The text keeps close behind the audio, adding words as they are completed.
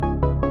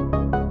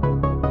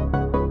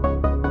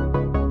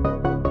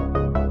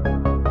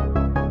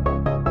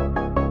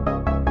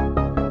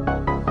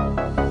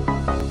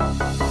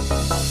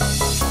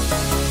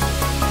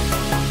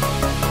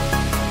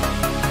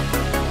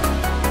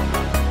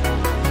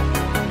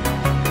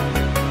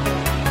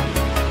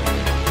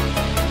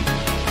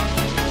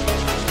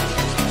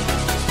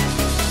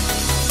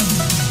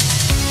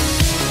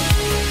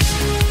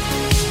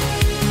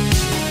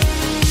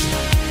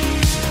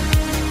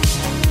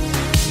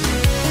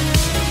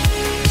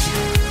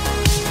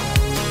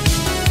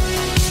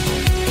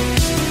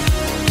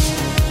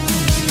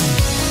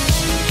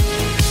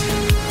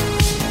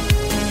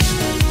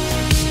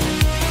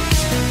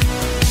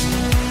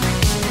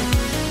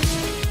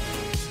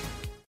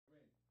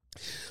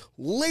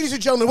Ladies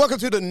and gentlemen, welcome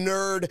to the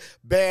Nerd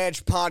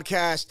Badge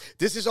Podcast.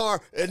 This is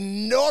our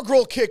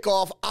inaugural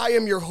kickoff. I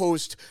am your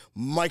host,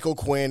 Michael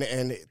Quinn,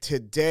 and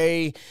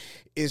today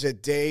is a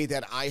day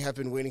that I have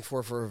been waiting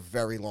for a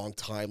very long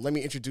time. Let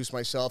me introduce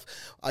myself.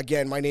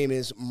 Again, my name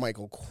is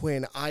Michael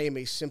Quinn. I am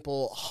a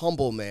simple,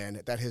 humble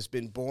man that has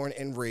been born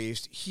and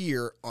raised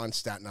here on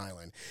Staten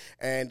Island.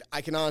 And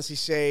I can honestly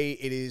say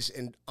it is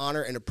an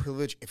honor and a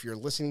privilege, if you're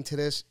listening to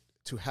this,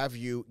 to have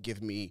you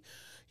give me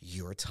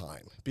your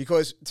time.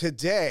 Because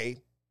today,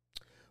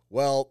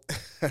 well,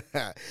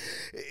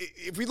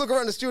 if we look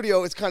around the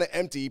studio, it's kind of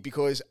empty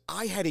because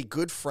I had a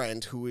good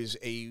friend who is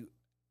a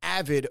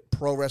avid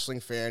pro wrestling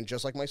fan,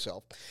 just like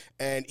myself,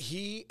 and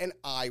he and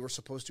I were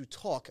supposed to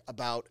talk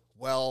about,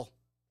 well,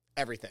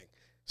 everything.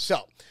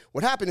 So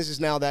what happened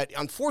is now that,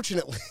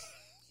 unfortunately,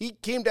 he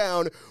came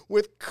down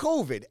with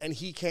COVID, and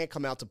he can't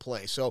come out to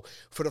play. So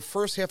for the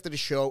first half of the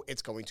show,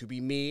 it's going to be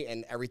me,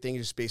 and everything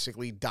is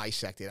basically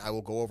dissected. I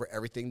will go over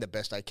everything the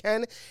best I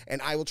can, and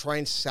I will try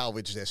and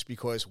salvage this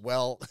because,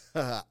 well,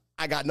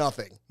 I got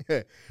nothing.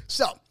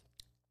 So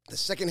the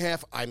second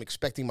half, I'm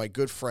expecting my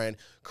good friend,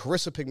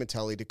 Carissa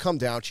Pigmentelli, to come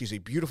down. She's a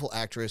beautiful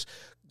actress,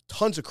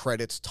 tons of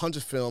credits, tons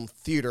of film,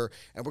 theater,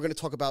 and we're going to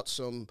talk about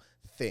some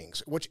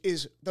things, which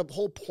is the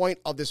whole point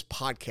of this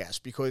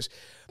podcast, because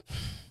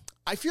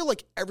I feel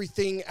like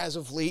everything as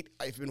of late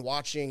I've been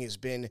watching has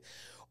been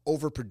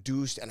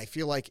overproduced, and I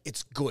feel like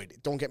it's good.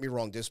 Don't get me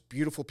wrong. There's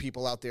beautiful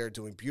people out there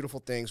doing beautiful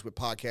things with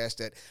podcasts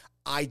that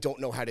I don't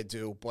know how to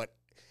do, but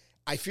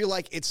I feel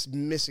like it's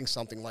missing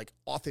something like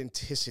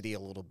authenticity a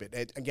little bit.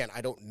 And again,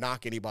 I don't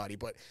knock anybody,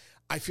 but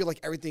I feel like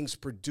everything's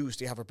produced.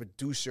 They have a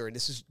producer, and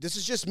this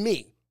is just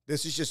me.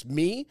 This is just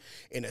me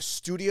in a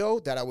studio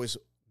that I was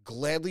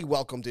gladly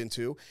welcomed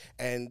into,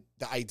 and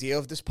the idea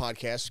of this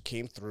podcast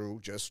came through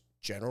just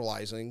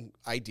generalizing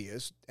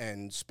ideas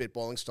and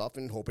spitballing stuff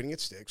and hoping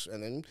it sticks.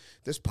 And then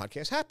this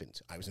podcast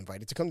happened. I was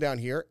invited to come down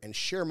here and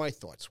share my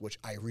thoughts, which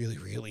I really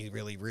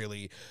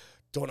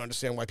don't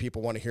understand why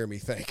people want to hear me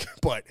think.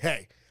 But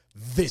hey,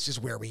 this is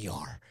where we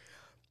are.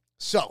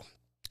 So,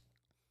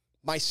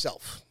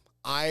 myself,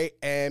 I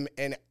am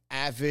an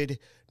avid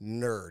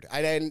nerd.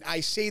 And I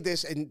say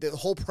this, and the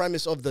whole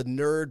premise of the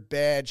Nerd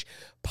Badge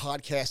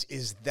podcast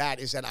is that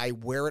I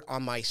wear it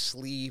on my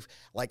sleeve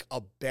like a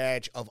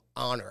badge of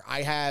honor.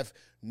 I have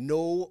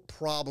no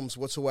problems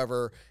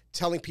whatsoever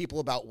telling people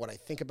about what I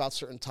think about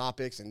certain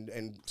topics,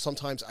 and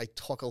sometimes I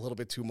talk a little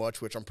bit too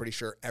much, which I'm pretty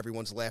sure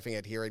everyone's laughing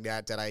at hearing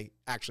that I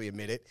actually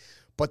admit it.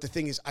 But the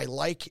thing is, I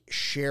like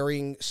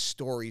sharing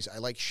stories. I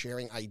like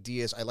sharing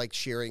ideas. I like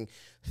sharing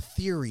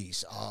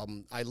theories.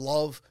 I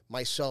love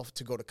myself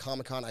to go to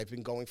Comic-Con. I've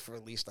been going for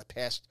at least the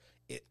past,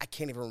 I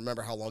can't even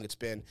remember how long it's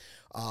been,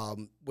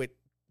 with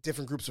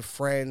different groups of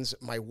friends.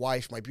 My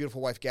wife, my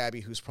beautiful wife,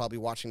 Gabby, who's probably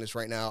watching this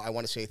right now, I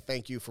want to say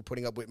thank you for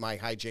putting up with my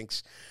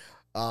hijinks.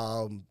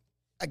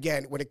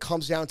 Again, when it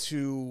comes down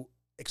to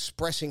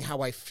expressing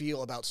how I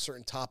feel about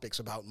certain topics,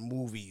 about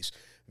movies,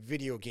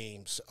 video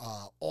games,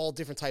 all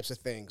different types of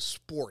things,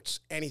 sports,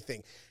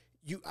 anything.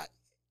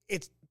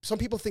 Some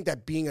people think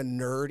that being a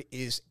nerd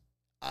is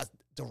a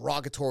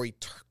derogatory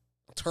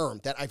term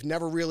that I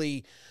never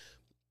really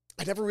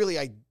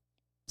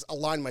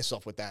aligned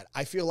myself with that.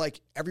 I feel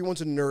like everyone's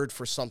a nerd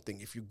for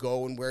something. If you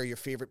go and wear your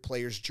favorite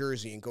player's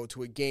jersey and go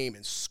to a game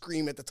and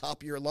scream at the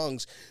top of your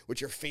lungs with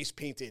your face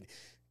painted,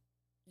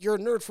 you're a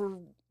nerd for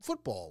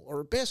football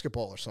or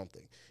basketball or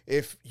something.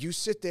 If you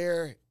sit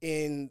there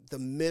in the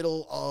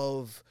middle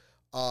of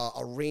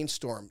a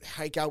rainstorm,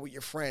 hike out with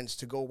your friends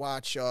to go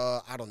watch,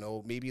 I don't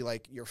know, maybe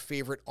like your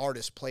favorite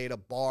artist play at a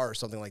bar or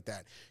something like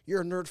that,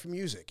 you're a nerd for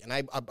music. And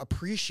I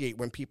appreciate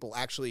when people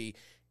actually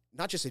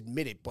not just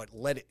admit it, but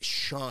let it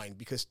shine,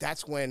 because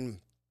that's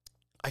when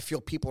I feel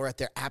people are at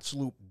their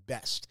absolute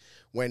best,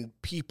 when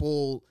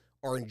people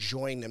are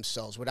enjoying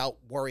themselves without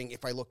worrying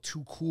if I look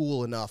too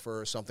cool enough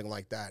or something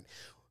like that.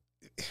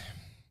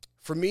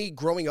 For me,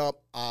 growing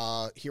up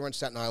here on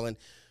Staten Island,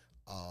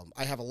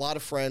 I have a lot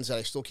of friends that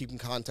I still keep in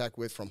contact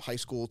with from high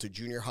school to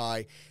junior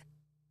high,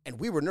 and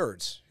we were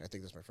nerds. I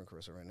think that's my friend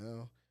Carissa right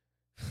now.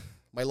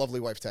 My lovely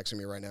wife texting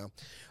me right now.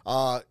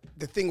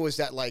 The thing was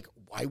that, like,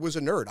 I was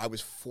a nerd. I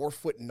was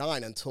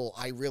 4'9" until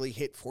I really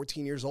hit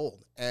 14 years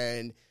old,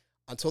 and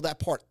until that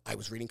part, I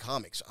was reading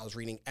comics. I was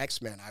reading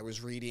X-Men. I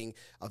was reading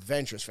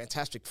Avengers,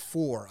 Fantastic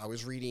Four. I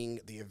was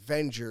reading the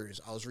Avengers.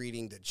 I was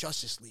reading the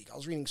Justice League. I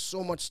was reading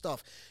so much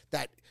stuff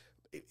that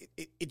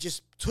it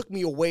just took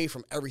me away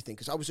from everything,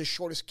 because I was the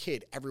shortest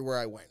kid everywhere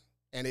I went.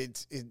 And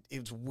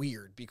it's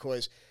weird,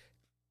 because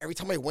every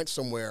time I went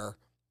somewhere,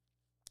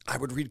 I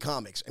would read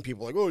comics, and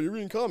people were like, oh, you're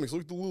reading comics,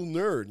 look at the little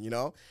nerd, you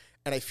know?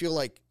 And I feel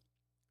like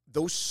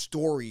those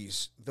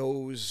stories,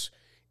 those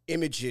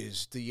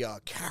images, the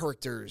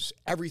characters,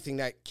 everything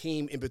that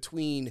came in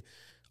between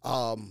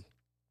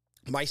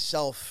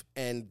myself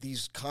and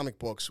these comic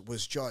books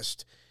was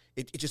just,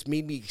 it just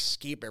made me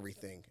escape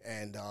everything.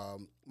 And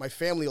my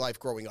family life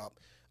growing up,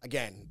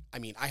 again, I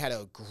mean, I had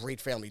a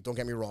great family, don't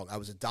get me wrong. I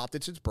was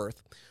adopted since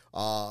birth.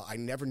 I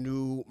never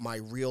knew my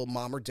real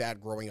mom or dad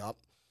growing up.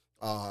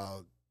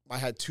 I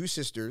had two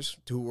sisters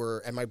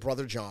and my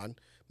brother John,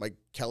 my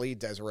Kelly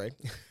Desiree,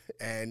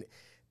 and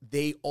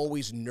they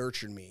always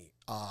nurtured me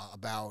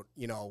about,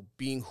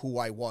 being who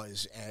I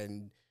was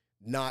and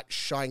not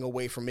shying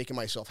away from making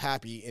myself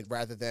happy, and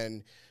rather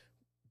than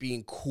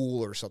being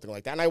cool or something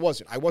like that. And I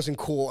wasn't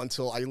cool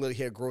until I literally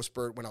hit a growth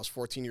spurt when I was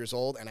 14 years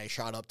old, and I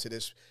shot up to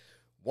this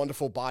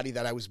wonderful body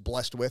that I was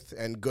blessed with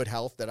and good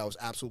health that I was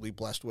absolutely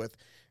blessed with.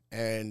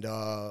 And,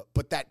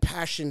 but that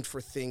passion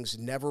for things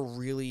never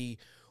really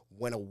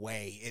went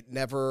away.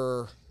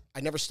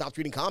 I never stopped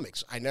reading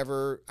comics. I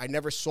never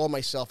saw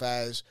myself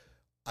as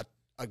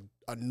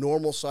a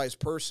normal sized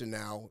person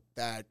now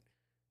that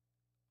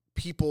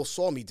people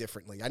saw me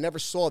differently. I never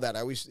saw that.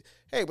 I always,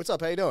 hey, what's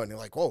up? How you doing? They're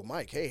like, whoa,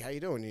 Mike, hey, how you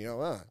doing?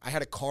 I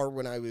had a car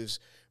when I was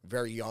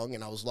very young,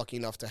 and I was lucky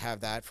enough to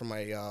have that from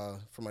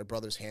my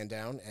brother's hand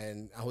down,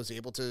 and I was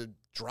able to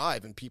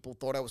drive, and people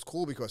thought I was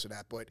cool because of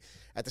that. But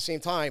at the same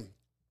time,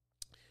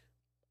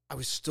 I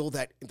was still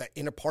that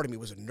inner part of me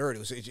was a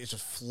nerd. It just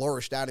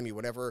flourished out of me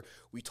whenever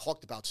we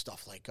talked about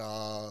stuff like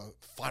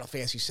Final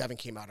Fantasy VII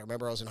came out. I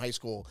remember I was in high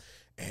school,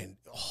 and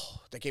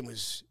that game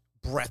was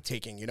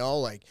breathtaking.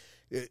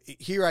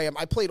 Here I am.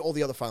 I played all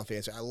the other Final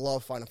Fantasy. I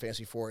love Final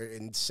Fantasy 4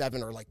 and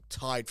 7 are like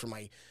tied for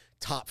my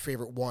top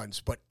favorite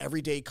ones. But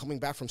every day coming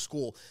back from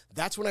school,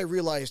 that's when I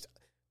realized,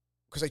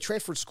 because I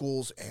transferred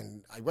schools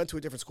and I went to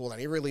a different school and I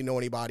didn't really know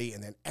anybody,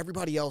 and then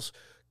everybody else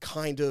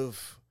kind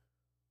of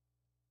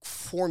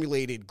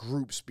formulated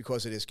groups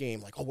because of this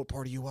game. Like, oh, what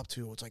part are you up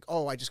to? It's like,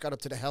 oh, I just got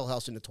up to the Hell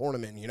House in the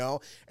tournament,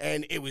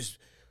 and it was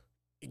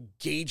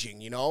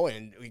engaging,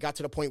 and we got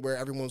to the point where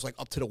everyone was like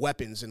up to the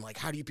weapons and like,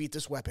 how do you beat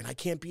this weapon? I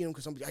can't beat him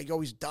because I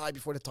always die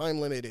before the time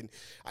limit. And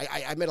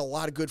I met a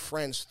lot of good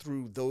friends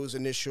through those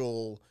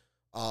initial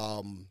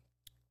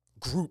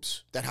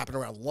groups that happened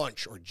around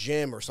lunch or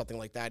gym or something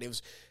like that. It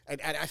was, and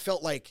I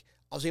felt like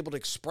I was able to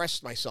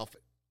express myself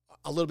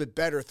a little bit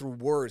better through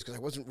words, because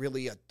I wasn't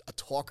really a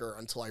talker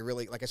until I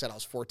really, like I said, I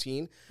was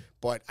 14,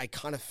 but I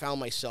kind of found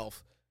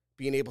myself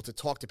being able to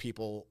talk to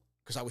people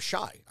because I was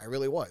shy. I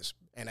really was.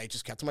 And I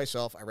just kept to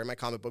myself. I read my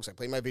comic books. I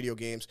played my video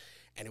games.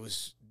 And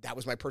that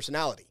was my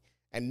personality.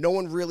 And no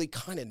one really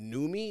kind of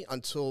knew me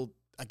until,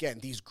 again,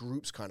 these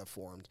groups kind of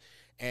formed.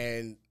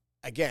 And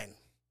again,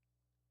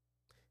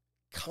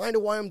 kind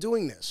of why I'm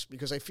doing this,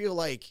 because I feel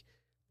like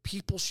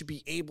people should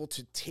be able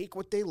to take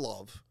what they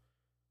love,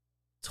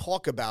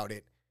 talk about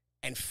it,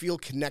 and feel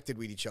connected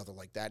with each other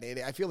like that. And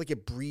I feel like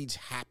it breeds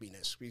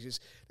happiness,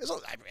 because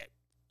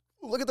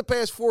look at the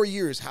past 4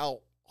 years, how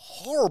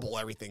horrible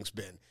everything's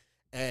been.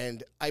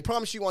 And I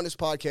promise you on this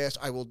podcast,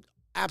 I will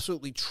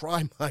absolutely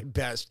try my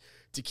best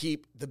to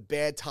keep the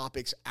bad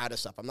topics out of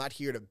stuff. I'm not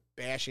here to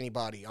bash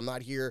anybody. I'm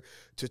not here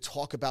to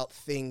talk about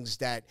things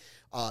that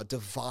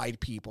divide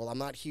people.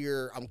 I'm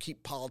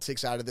keep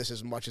politics out of this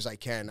as much as I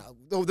can.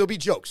 There'll be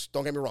jokes.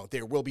 Don't get me wrong.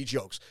 There will be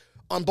jokes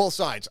on both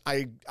sides.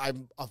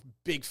 I'm a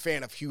big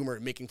fan of humor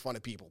and making fun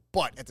of people.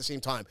 But at the same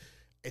time,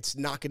 it's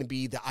not going to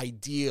be the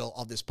ideal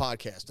of this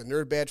podcast. The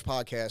Nerd Badge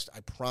podcast, I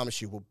promise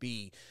you, will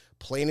be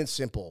plain and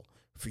simple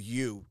for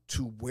you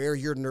to wear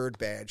your nerd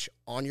badge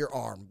on your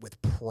arm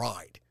with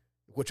pride,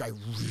 which I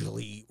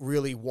really,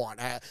 really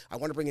want. I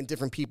want to bring in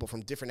different people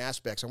from different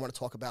aspects. I want to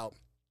talk about,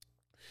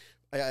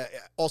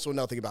 also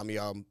another thing about me,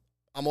 I'm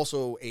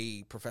also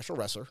a professional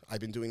wrestler.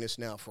 I've been doing this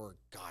now for,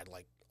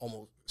 like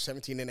almost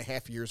 17 and a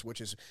half years, which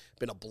has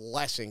been a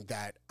blessing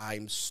that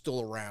I'm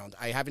still around.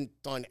 I haven't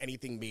done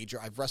anything major.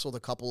 I've wrestled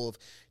a couple of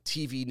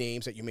TV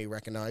names that you may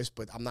recognize,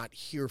 but I'm not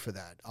here for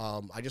that.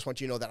 I just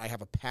want you to know that I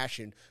have a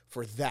passion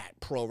for that,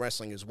 pro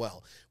wrestling as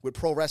well. With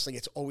pro wrestling,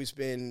 it's always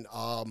been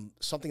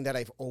something that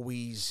I've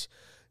always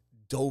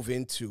dove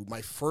into.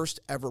 My first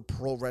ever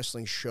pro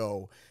wrestling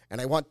show, and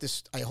I hope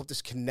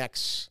this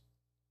connects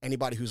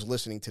anybody who's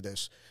listening to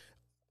this,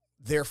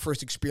 their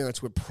first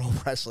experience with pro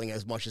wrestling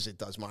as much as it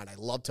does mine. I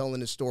love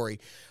telling this story.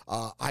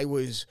 I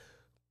was,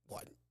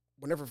 I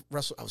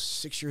was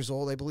 6 years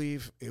old, I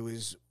believe. It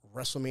was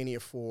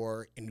WrestleMania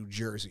 4 in New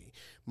Jersey.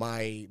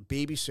 My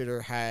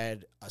babysitter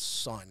had a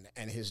son,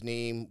 and his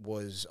name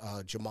was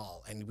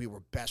Jamal, and we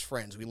were best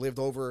friends. We lived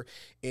over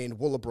in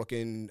Willowbrook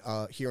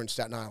here in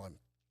Staten Island.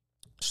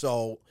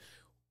 So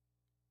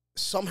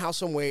somehow,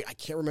 some way, I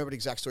can't remember the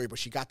exact story, but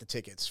she got the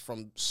tickets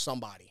from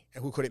somebody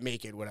and who couldn't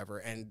make it, whatever.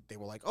 And they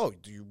were like, oh,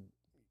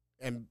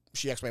 and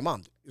she asked my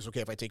mom, is it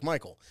okay if I take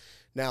Michael?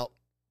 Now,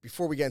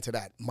 before we get into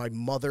that, my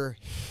mother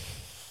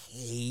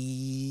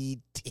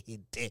hated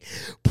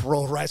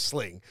pro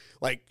wrestling.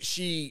 Like,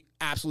 she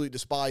absolutely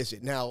despised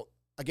it. Now,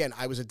 again,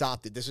 I was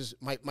adopted. This is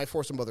my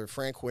foster mother,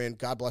 Fran Quinn.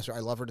 God bless her. I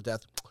love her to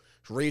death.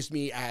 She raised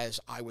me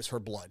as I was her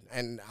blood.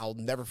 And I'll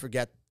never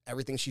forget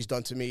everything she's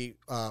done to me,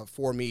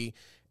 for me,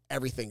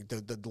 everything,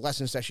 the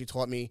lessons that she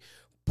taught me.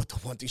 But the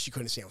one thing she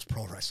couldn't stand was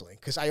pro wrestling,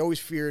 because I always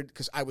feared,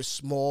 because I was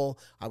small,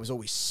 I was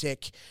always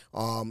sick.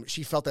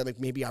 She felt that like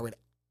maybe I would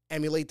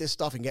emulate this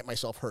stuff and get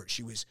myself hurt.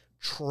 She was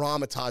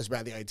traumatized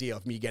by the idea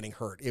of me getting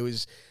hurt.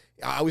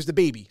 I was the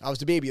baby. I was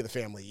the baby of the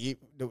family.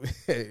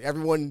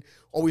 Everyone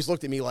always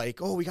looked at me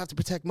like, oh, we got to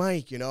protect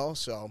Mike,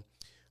 So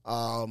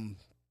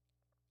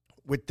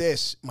with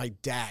this, my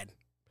dad,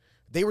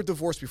 they were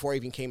divorced before I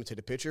even came into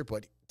the picture,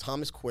 but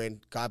Thomas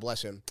Quinn, God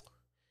bless him,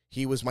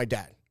 he was my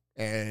dad.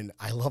 And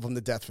I love him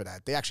to death for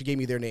that. They actually gave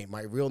me their name.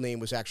 My real name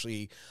was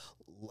actually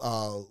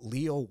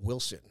Leo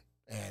Wilson.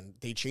 And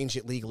they changed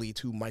it legally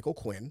to Michael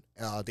Quinn.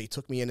 They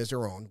took me in as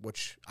their own,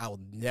 which I'll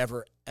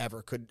never,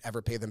 ever, could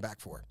ever pay them back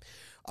for.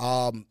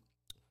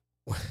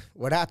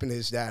 What happened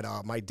is that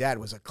my dad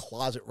was a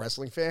closet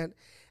wrestling fan,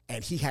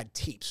 and he had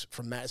tapes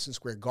from Madison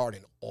Square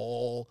Garden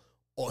all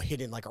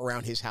hidden like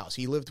around his house.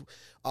 He lived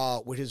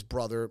with his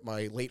brother,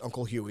 my late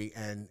Uncle Huey,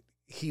 and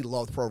he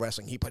loved pro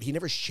wrestling. But he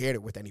never shared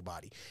it with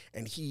anybody.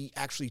 And he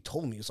actually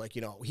told me, he was like,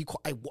 you know,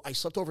 I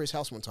slept over his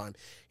house one time.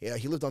 Yeah,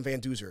 he lived on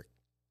Van Duzer,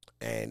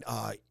 and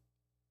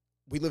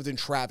we lived in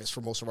Travis for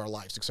most of our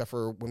lives, except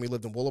for when we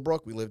lived in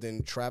Willowbrook. We lived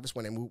in Travis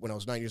when I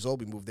was 9 years old.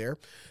 We moved there.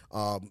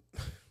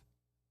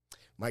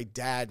 My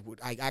dad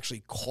I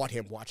actually caught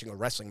him watching a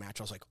wrestling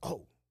match. I was like,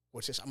 oh,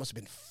 what's this? I must have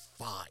been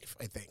 5,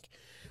 I think.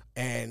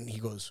 And he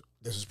goes,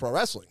 this is pro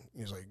wrestling.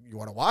 He's like, you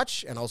want to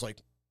watch? And I was like,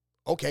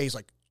 okay. He's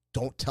like,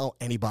 don't tell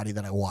anybody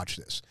that I watch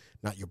this.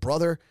 Not your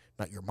brother,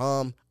 not your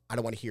mom. I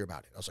don't want to hear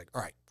about it. I was like,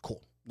 all right,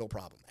 cool, no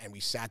problem. And we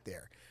sat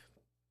there.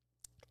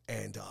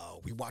 And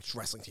we watched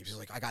wrestling teams. He's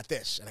like, I got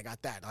this and I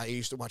got that. I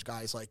used to watch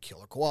guys like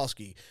Killer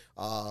Kowalski,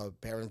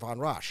 Baron Von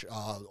Rasch,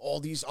 all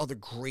these other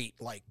great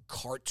like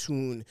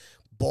cartoon,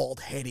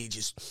 bald-headed,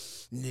 just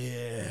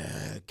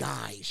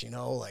guys, you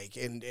know, like,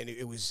 and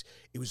it was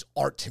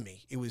art to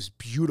me. It was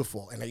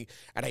beautiful, and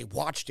I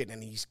watched it,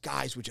 and these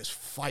guys would just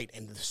fight,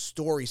 and the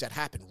stories that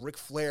happened. Ric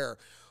Flair,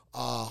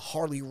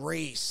 Harley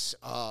Race,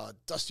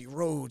 Dusty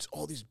Rhodes,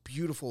 all these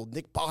beautiful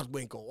Nick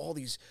Bockwinkel, all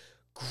these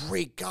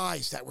great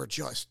guys that were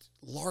just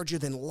larger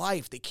than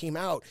life. They came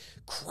out,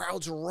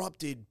 crowds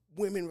erupted,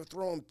 women were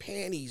throwing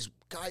panties,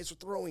 guys were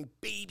throwing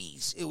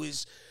babies. It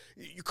was,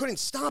 you couldn't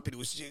stop it. It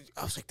was just,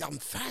 I was like, I'm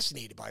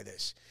fascinated by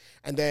this.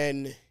 And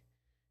then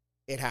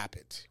it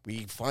happened.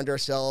 We find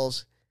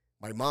ourselves,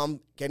 my mom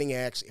getting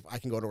asked if I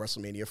can go to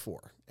WrestleMania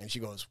 4. And she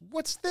goes,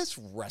 what's this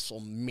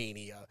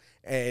WrestleMania?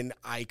 And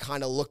I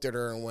kind of looked at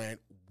her and went,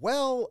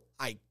 well,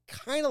 I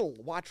kind of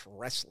watch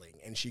wrestling.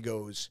 And she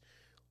goes,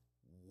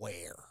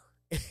 where?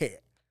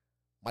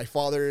 My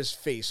father's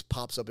face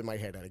pops up in my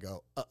head, and I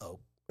go, uh-oh.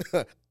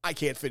 I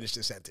can't finish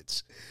the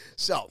sentence.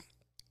 So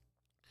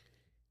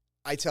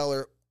I tell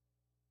her,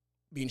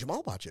 me and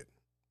Jamal watch it.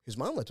 His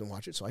mom lets him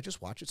watch it, so I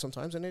just watch it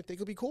sometimes, and I think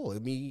it'll be cool.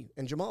 Me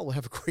and Jamal will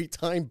have a great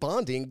time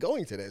bonding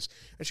going to this.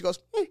 And she goes,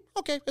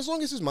 okay, as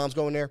long as his mom's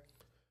going there,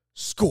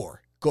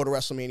 score. Go to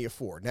WrestleMania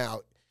 4.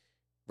 Now,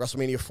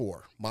 WrestleMania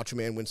 4, Macho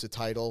Man wins the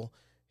title,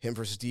 him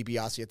versus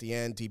DiBiase at the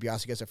end.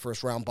 DiBiase gets a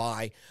first-round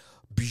bye.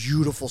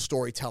 Beautiful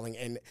storytelling,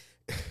 and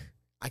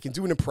I can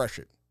do an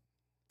impression.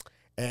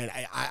 And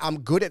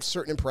I'm good at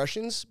certain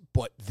impressions,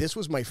 but this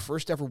was my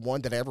first ever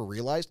one that I ever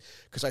realized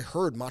because I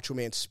heard Macho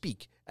Man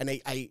speak, and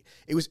it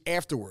was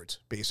afterwards,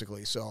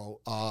 basically.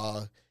 So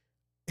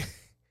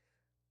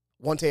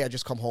one day I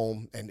just come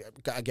home, and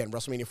again,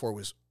 WrestleMania 4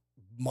 was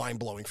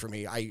mind-blowing for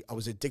me. I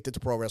was addicted to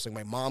pro wrestling.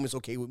 My mom was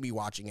okay with me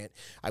watching it.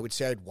 I would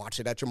say I'd watch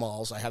it at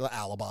Jamal's. I had an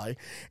alibi,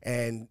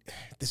 and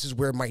this is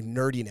where my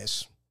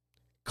nerdiness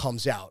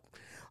comes out.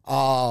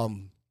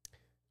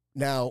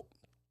 Now,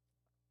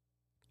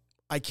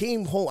 I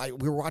came home.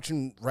 We were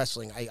watching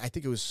wrestling. I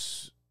think it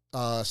was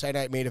Saturday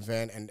Night Main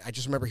Event, and I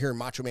just remember hearing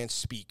Macho Man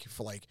speak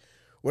for like,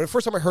 well, the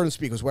first time I heard him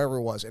speak was wherever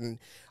it was, and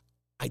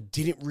I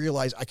didn't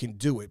realize I can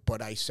do it,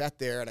 but I sat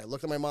there and I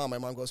looked at my mom. My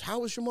mom goes, how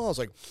was Jamal? I was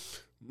like,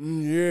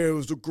 yeah, it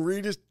was the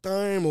greatest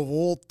time of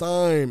all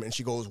time. And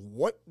she goes,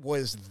 what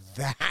was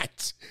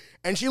that?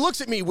 And she looks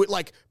at me with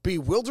like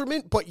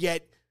bewilderment, but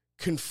yet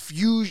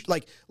confused,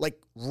 like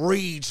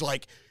rage,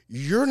 like,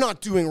 you're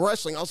not doing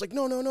wrestling. I was like,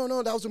 no.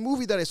 That was a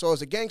movie that I saw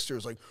as a gangster. It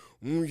was like,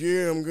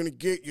 yeah, I'm going to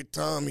get you,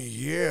 Tommy.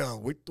 Yeah,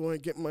 wait till I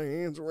get my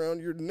hands around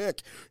your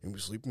neck. And we're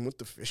sleeping with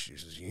the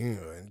fishes. Yeah.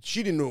 And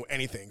she didn't know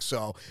anything.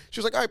 So she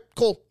was like, all right,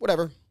 cool,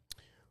 whatever.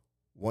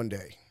 One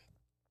day,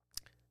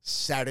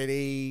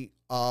 Saturday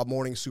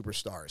morning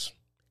superstars.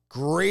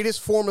 Greatest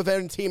form of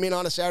entertainment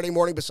on a Saturday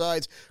morning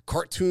besides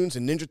cartoons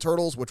and Ninja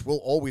Turtles, which we'll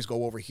always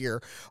go over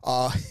here.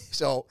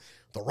 So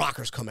the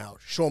Rockers come out,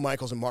 Shawn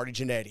Michaels and Marty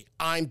Jannetty.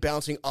 I'm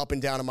bouncing up and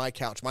down on my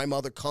couch. My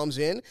mother comes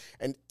in,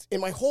 and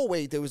in my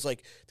hallway there was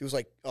like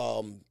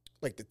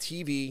the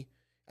TV,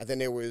 and then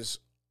there was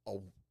a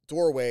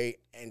doorway,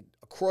 and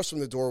across from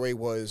the doorway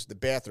was the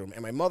bathroom.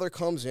 And my mother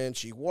comes in,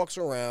 she walks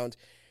around,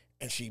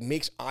 and she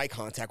makes eye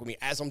contact with me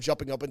as I'm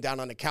jumping up and down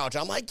on the couch.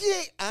 I'm like,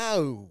 yeah,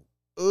 ow,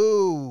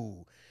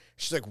 ooh.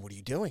 She's like, what are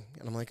you doing?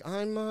 And I'm like,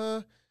 I'm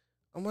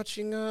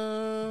watching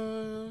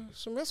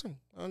some wrestling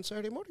on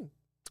Saturday morning.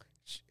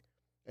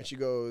 And she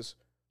goes,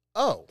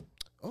 oh,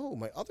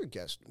 my other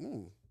guest.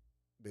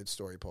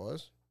 Mid-story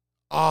pause.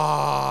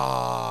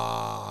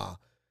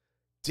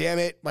 Damn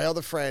it. My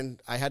other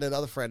friend, I had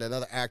another friend,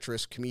 another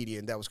actress,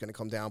 comedian that was going to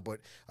come down,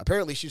 but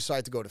apparently she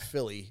decided to go to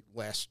Philly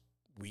last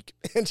week,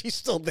 and she's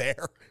still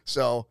there.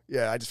 So,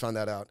 yeah, I just found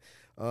that out.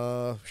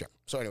 Sure.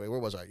 So, anyway, where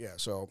was I? Yeah,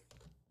 so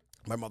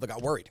my mother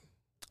got worried.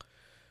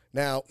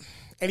 Now,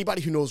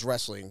 anybody who knows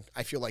wrestling,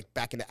 I feel like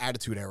back in the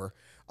Attitude Era,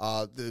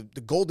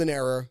 the golden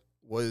era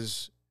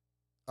was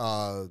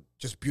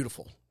just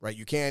beautiful, right?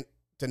 You can't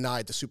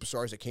deny the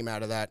superstars that came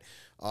out of that.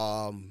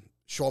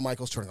 Shawn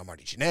Michaels turning on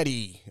Marty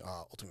Jannetty,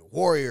 Ultimate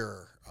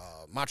Warrior,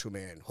 Macho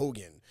Man,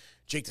 Hogan,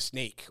 Jake the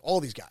Snake, all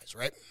these guys,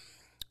 right?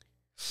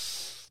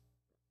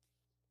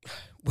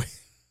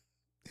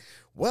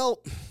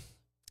 Well,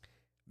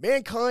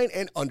 Mankind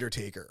and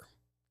Undertaker,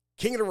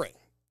 King of the Ring.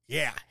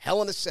 Yeah,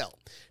 Hell in a Cell.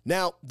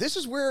 Now, this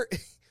is where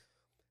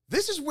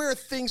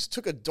things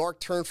took a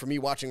dark turn for me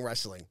watching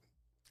wrestling.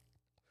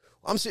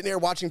 I'm sitting there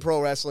watching pro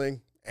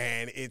wrestling,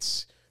 and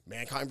it's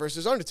Mankind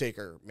versus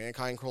Undertaker.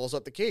 Mankind crawls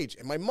up the cage,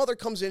 and my mother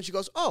comes in. She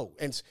goes, oh,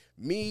 and it's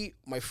me,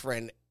 my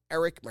friend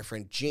Eric, my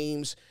friend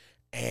James,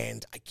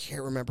 and I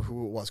can't remember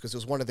who it was because it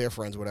was one of their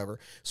friends, whatever.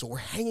 So we're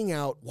hanging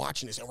out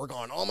watching this, and we're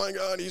going, oh, my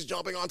God, he's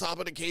jumping on top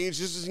of the cage.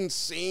 This is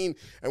insane.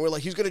 And we're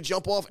like, he's going to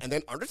jump off. And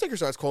then Undertaker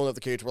starts crawling up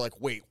the cage. We're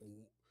like, wait.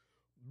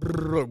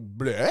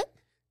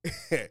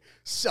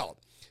 So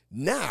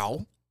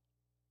now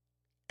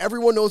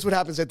everyone knows what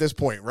happens at this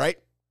point, right?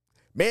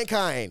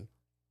 Mankind.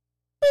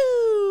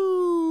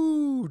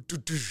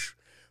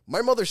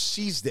 My mother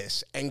sees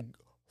this and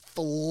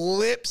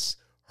flips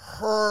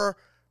her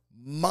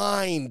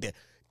mind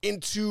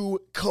into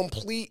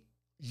complete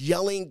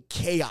yelling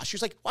chaos.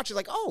 She's like, watch it,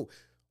 like,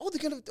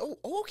 they're gonna,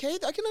 okay,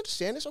 I can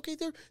understand this. Okay,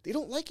 they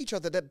don't like each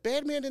other. That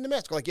bad man in the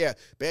mask. We're like, yeah,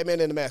 bad man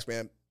in the mask,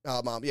 man.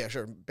 Mom, yeah,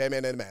 sure, bad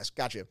man in the mask.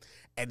 Gotcha.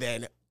 And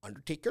then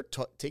Undertaker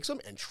takes him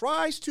and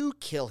tries to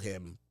kill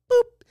him.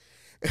 Boop.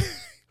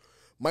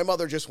 My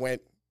mother just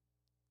went,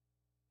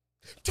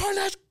 turn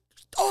that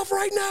off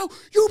right now.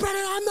 You better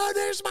not near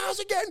this mouse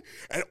again.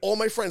 And all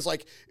my friends,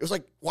 like, it was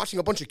like watching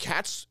a bunch of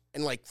cats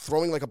and like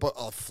throwing like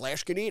a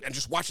flash grenade and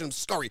just watching them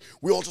scurry.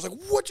 We all just like,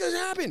 what just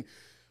happened?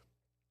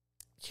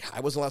 Yeah, I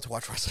wasn't allowed to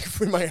watch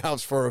wrestling in my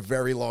house for a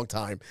very long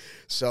time.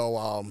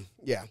 So,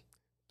 yeah.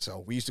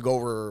 So we used to go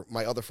over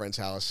my other friend's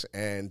house,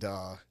 and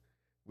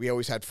we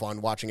always had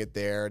fun watching it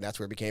there, and that's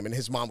where it became. And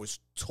his mom was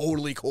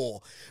totally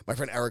cool. My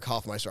friend Eric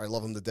Hoffmeister, I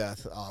love him to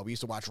death. We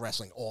used to watch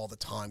wrestling all the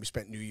time. We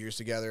spent New Year's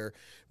together.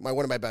 One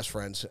of my best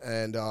friends,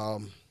 and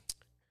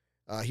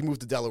he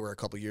moved to Delaware a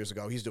couple of years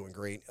ago. He's doing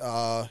great.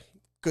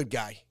 Good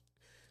guy.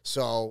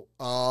 So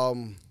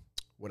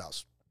what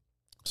else?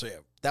 So, yeah,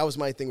 that was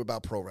my thing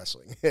about pro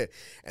wrestling.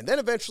 And then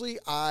eventually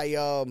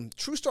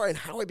true story on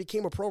how I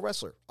became a pro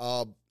wrestler.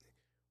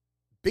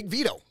 Big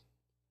Vito.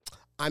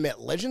 I'm at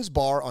Legends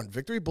Bar on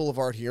Victory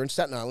Boulevard here in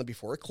Staten Island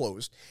before it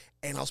closed,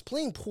 and I was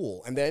playing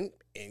pool, and then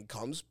in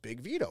comes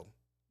Big Vito,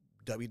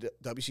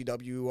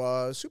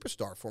 WCW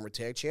superstar, former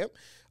tag champ,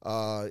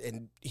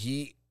 and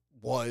he's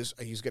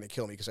going to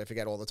kill me because I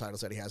forget all the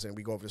titles that he has, and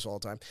we go over this all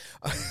the time.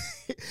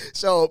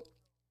 So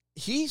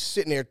he's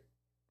sitting there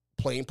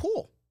playing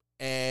pool,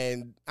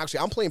 and actually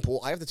I'm playing pool,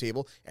 I have the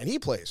table, and he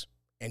plays,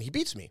 and he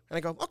beats me, and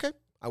I go, okay,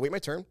 I wait my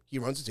turn, he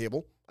runs the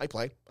table, I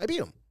play, I beat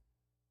him.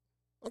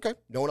 Okay,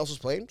 no one else is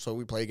playing, so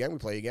we play again, and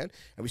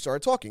we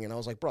started talking, and I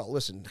was like, bro,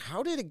 listen,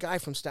 how did a guy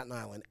from Staten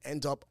Island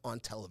end up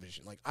on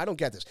television? Like, I don't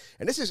get this.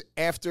 And this is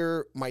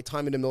after my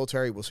time in the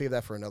military. We'll save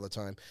that for another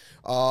time.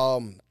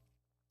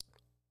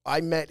 I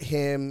met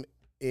him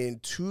in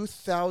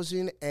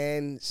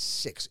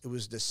 2006. It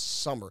was this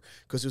summer,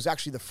 because it was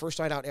actually the first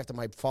night out after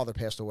my father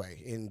passed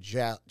away. In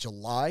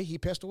July, he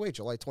passed away,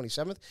 July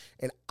 27th,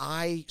 and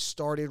I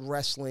started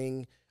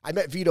wrestling. I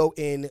met Vito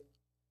in end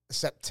of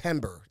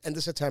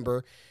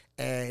September,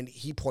 and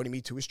he pointed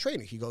me to his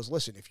trainer. He goes,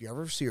 listen, if you're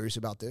ever serious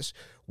about this,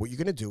 what you're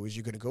going to do is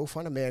you're going to go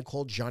find a man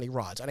called Johnny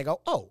Rods. And I go,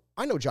 oh,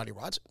 I know Johnny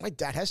Rods. My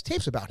dad has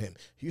tapes about him.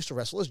 He used to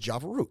wrestle as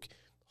Java Rook,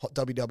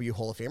 WW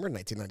Hall of Famer in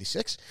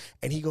 1996.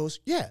 And he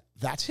goes, yeah,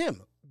 that's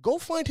him. Go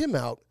find him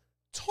out,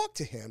 talk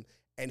to him,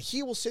 and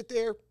he will sit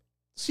there,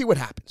 see what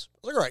happens. I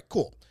was like, all right,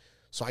 cool.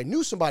 So I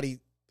knew somebody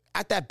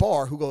at that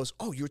bar who goes,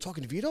 oh, you were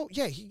talking to Vito?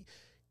 Yeah,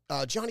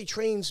 Johnny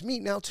trains me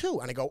now too.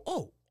 And I go,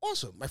 oh,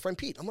 awesome. My friend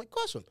Pete. I'm like,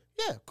 awesome.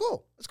 Yeah,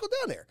 cool. Let's go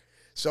down there.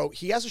 So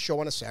he has a show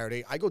on a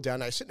Saturday. I go down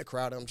there. I sit in the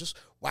crowd, and I'm just,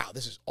 wow,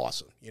 this is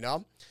awesome, you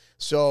know?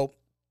 So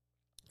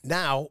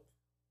now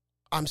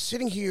I'm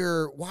sitting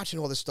here watching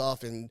all this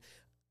stuff, and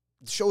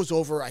the show's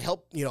over. I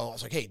help, I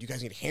was like, hey, do you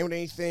guys need a hand with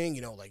anything?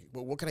 Like,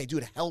 what can I do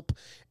to help?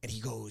 And he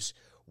goes,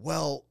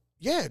 well,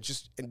 yeah,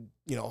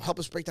 help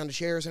us break down the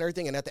chairs and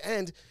everything. And at the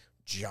end,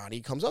 Johnny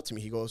comes up to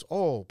me. He goes,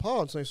 oh,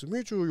 Pa, it's nice to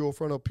meet you. You're a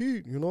friend of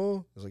Pete, I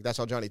was like, that's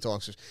how Johnny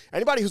talks.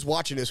 Anybody who's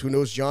watching this who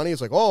knows Johnny,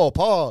 it's like, oh,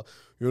 Pa,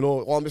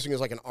 all I'm missing is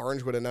like an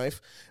orange with a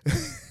knife.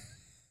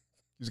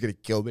 He's going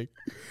to kill me.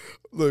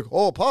 Like,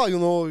 oh, Pa, you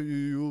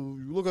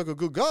look like a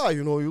good guy.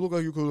 You look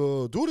like you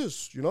could do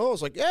this, I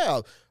was like, yeah,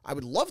 I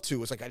would love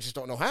to. It's like, I just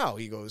don't know how.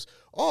 He goes,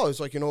 oh,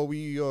 it's like,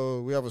 we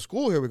have a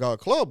school here. We got a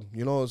club.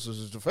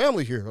 It's a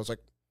family here. I was like,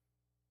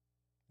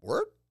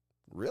 word?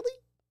 Really?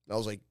 And I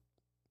was like,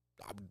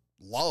 I would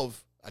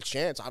love a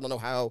chance. I don't know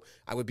how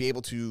I would be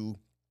able to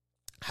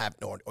have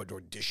an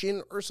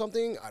audition or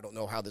something. I don't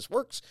know how this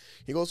works.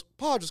 He goes,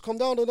 Pa, just come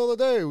down another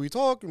day. We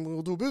talk and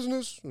we'll do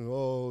business.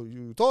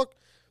 You talk.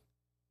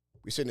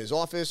 We sit in his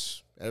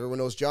office. Everyone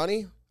knows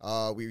Johnny.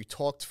 We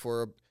talked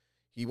for,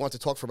 he wanted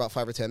to talk for about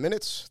 5 or 10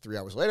 minutes. 3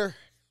 hours later,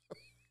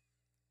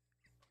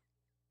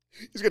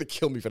 he's going to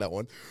kill me for that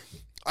one.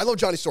 I love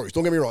Johnny's stories.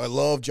 Don't get me wrong. I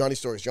love Johnny's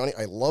stories. Johnny,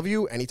 I love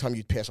you. Anytime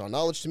you pass on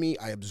knowledge to me,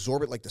 I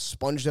absorb it like the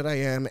sponge that I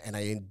am, and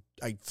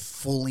I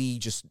fully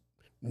just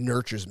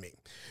nurtures me.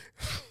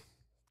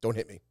 Don't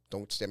hit me.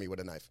 Don't stab me with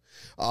a knife.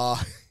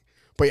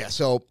 But yeah,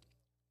 so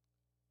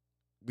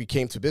we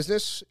came to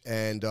business,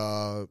 and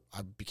I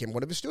became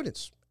one of his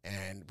students,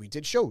 and we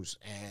did shows,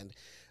 and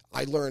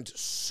I learned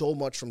so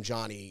much from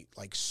Johnny,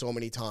 like so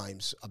many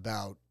times,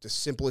 about the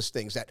simplest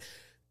things that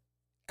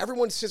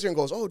everyone sits there and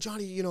goes, oh,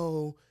 Johnny, you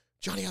know,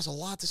 Johnny has a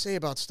lot to say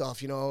about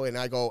stuff, you know, and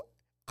I go,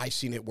 I've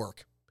seen it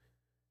work.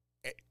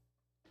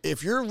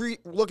 If you're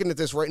looking at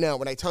this right now,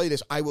 when I tell you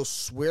this, I will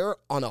swear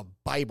on a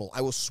Bible.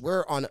 I will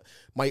swear on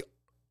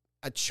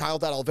a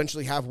child that I'll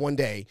eventually have one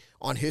day,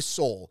 on his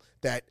soul,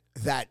 that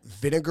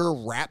vinegar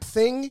wrap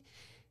thing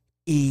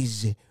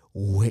is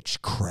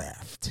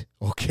witchcraft,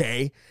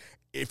 okay?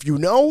 If you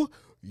know,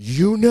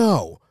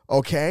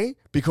 okay?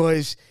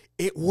 Because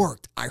it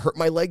worked. I hurt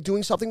my leg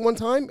doing something one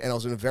time, and I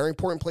was in a very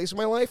important place in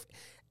my life,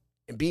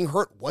 and being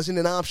hurt wasn't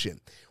an option.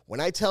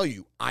 When I tell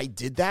you I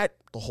did that,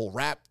 the whole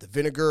wrap, the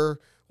vinegar,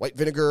 white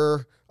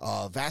vinegar,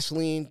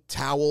 Vaseline,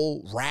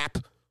 towel, wrap,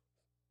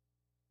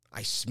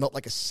 I smelled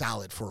like a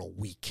salad for a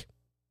week.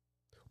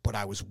 But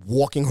I was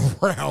walking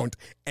around,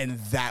 and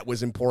that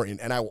was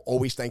important. And I will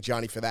always thank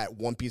Johnny for that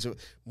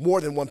more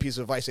than one piece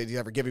of advice that he's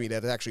ever given me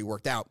that has actually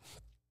worked out.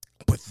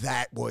 But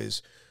that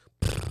was,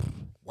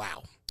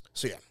 wow.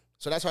 So, yeah.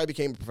 So that's how I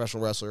became a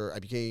professional wrestler. I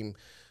became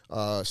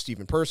Steve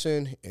in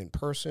person.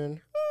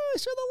 I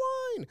said the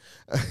line.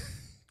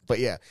 But,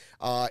 yeah,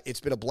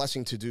 it's been a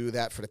blessing to do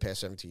that for the past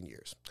 17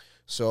 years.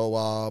 So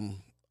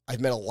I've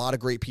met a lot of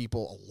great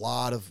people, a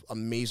lot of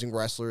amazing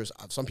wrestlers,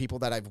 some people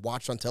that I've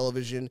watched on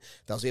television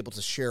that I was able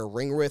to share a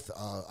ring with,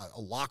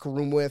 a locker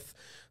room with,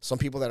 some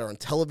people that are on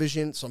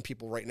television, some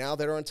people right now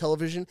that are on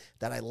television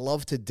that I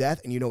love to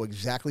death, and you know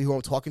exactly who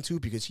I'm talking to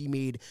because he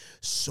made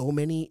so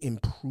many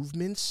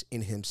improvements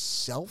in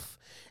himself,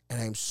 and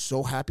I'm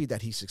so happy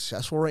that he's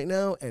successful right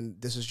now, and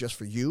this is just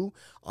for you.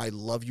 I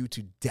love you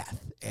to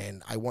death,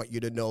 and I want you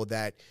to know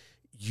that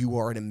you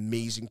are an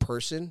amazing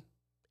person,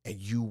 and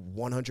you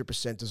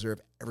 100% deserve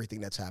everything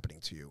that's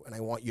happening to you. And I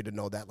want you to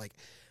know that, like,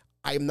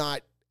 I'm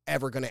not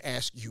ever going to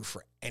ask you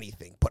for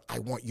anything, but I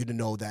want you to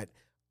know that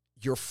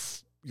your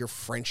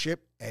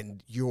friendship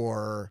and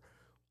your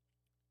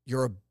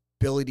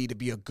ability to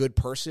be a good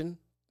person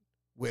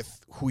with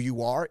who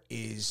you are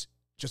is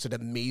just an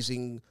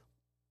amazing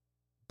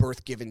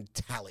birth-given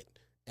talent.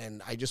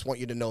 And I just want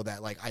you to know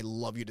that, like, I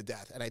love you to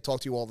death. And I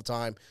talk to you all the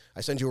time.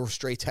 I send you a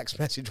straight text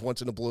message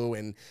once in a blue,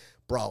 and,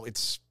 bro,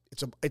 it's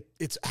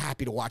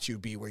happy to watch you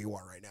be where you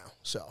are right now.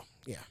 So,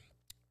 yeah.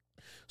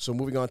 So,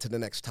 moving on to the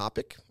next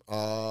topic,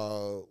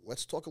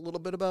 let's talk a little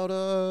bit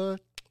about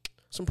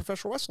some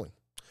professional wrestling.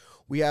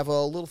 We have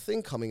a little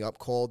thing coming up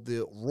called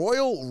the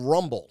Royal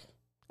Rumble,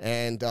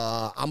 and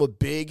I'm a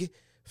big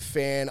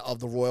fan of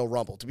the Royal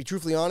Rumble. To be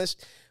truthfully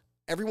honest,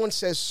 everyone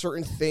says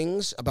certain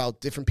things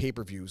about different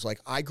pay-per-views. Like,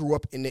 I grew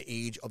up in the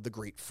age of the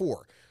Great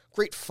Four.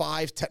 Great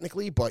Five,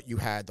 technically, but you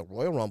had the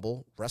Royal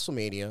Rumble,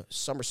 WrestleMania,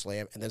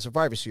 SummerSlam, and then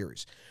Survivor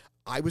Series.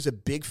 I was a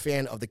big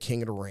fan of the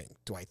King of the Ring.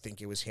 Do I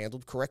think it was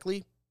handled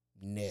correctly?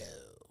 No.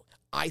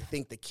 I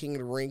think the King of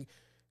the Ring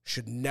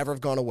should never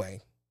have gone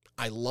away.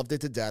 I loved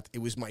it to death. It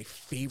was my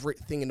favorite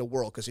thing in the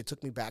world because it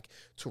took me back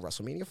to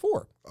WrestleMania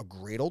 4, a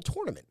great old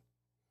tournament.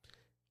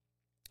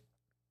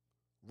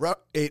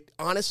 It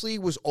honestly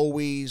was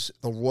always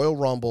the Royal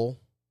Rumble,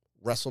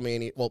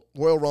 WrestleMania,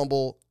 Royal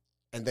Rumble,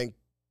 and then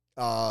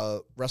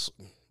Royal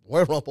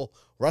Rumble,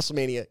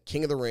 WrestleMania,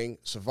 King of the Ring,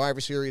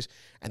 Survivor Series,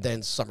 and then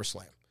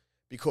SummerSlam.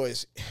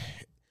 Because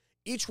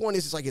each one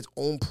is like its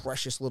own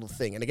precious little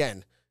thing. And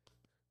again,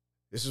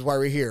 this is why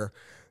we're here.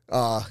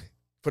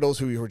 For those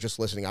who are just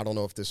listening, I don't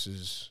know if this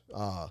is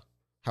how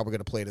we're going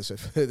to play this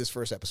this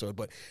first episode,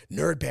 but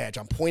Nerd Badge,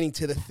 I'm pointing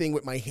to the thing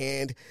with my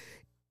hand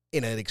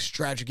in an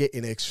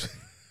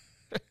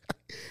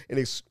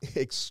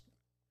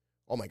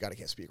oh my God, I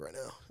can't speak right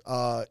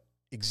now.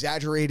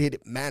 Exaggerated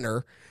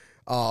manner.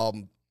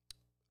 The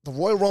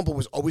Royal Rumble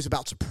was always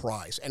about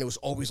surprise, and it was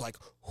always like,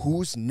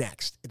 who's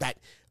next? That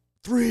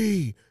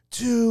 3,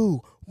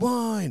 2,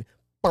 1,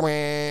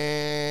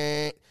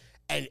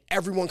 and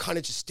everyone kind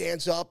of just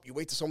stands up. You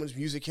wait till someone's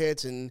music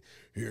hits, and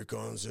here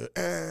comes the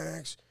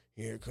X,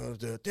 here comes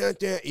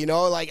the you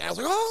know, like, I was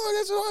like, oh,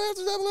 that's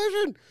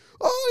Demolition.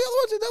 Oh, the other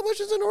one's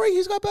Demolition's in the ring.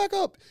 He's got back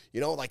up. You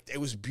know, like, it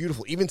was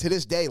beautiful. Even to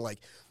this day, like,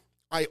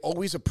 I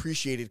always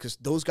appreciated, because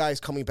those guys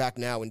coming back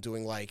now and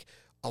doing, like,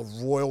 a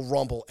Royal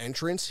Rumble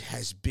entrance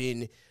has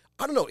been,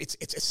 I don't know, it's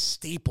a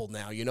staple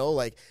now, you know?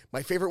 Like,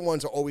 my favorite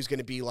ones are always going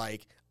to be,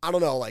 like, I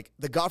don't know, like,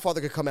 The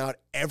Godfather could come out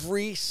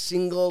every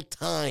single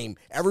time.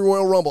 Every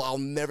Royal Rumble, I'll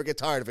never get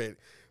tired of it.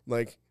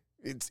 Like,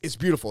 it's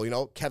beautiful, you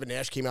know? Kevin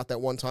Nash came out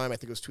that one time, I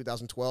think it was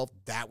 2012.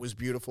 That was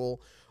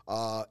beautiful.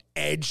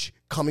 Edge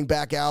coming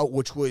back out,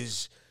 which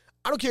was,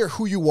 I don't care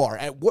who you are,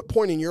 at what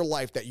point in your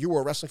life that you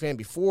were a wrestling fan,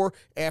 before,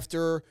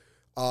 after,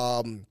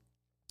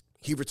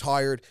 He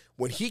retired.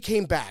 When he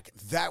came back,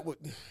 that would...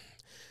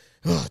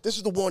 This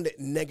is the one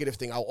negative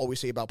thing I'll always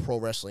say about pro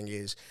wrestling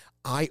is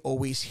I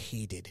always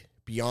hated,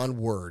 beyond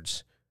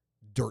words,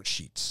 dirt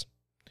sheets.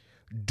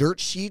 Dirt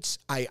sheets,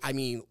 I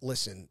mean,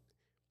 listen,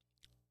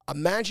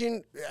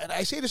 imagine, and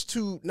I say this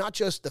to not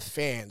just the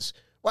fans.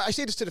 Well, I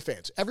say this to the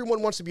fans.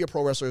 Everyone wants to be a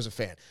pro wrestler as a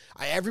fan.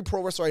 Every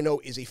pro wrestler I know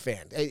is a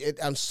fan.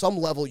 On some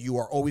level, you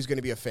are always going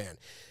to be a fan.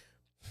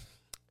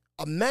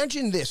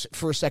 Imagine this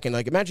for a second.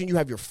 Like, imagine you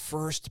have your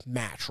first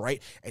match,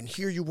 right? And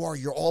here you are,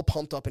 you're all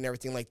pumped up and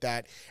everything like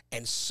that.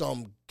 And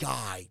some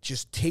guy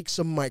just takes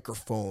a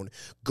microphone,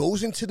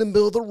 goes into the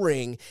middle of the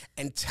ring,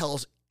 and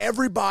tells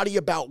everybody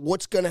about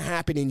what's going to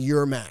happen in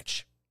your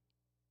match.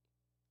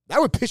 That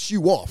would piss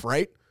you off,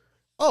 right?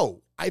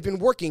 Oh, I've been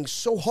working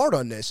so hard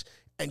on this,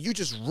 and you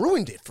just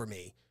ruined it for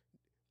me.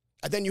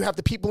 And then you have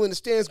the people in the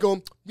stands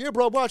going, yeah,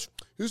 bro, watch.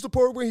 Here's the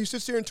part where he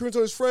sits there and turns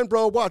on his friend,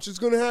 bro. Watch, it's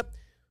going to happen.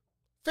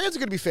 Fans are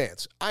going to be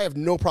fans. I have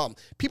no problem.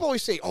 People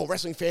always say, oh,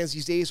 wrestling fans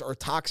these days are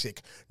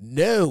toxic.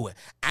 No,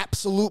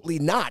 absolutely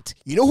not.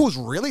 You know who's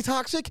really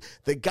toxic?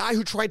 The guy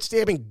who tried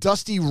stabbing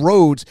Dusty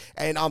Rhodes,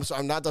 and I'm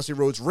not Dusty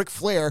Rhodes, Ric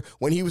Flair,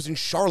 when he was in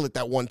Charlotte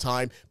that one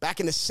time, back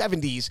in the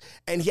 70s,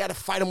 and he had to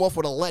fight him off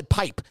with a lead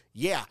pipe.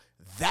 Yeah,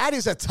 that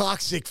is a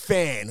toxic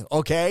fan,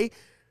 okay?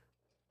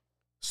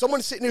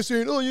 Someone sitting there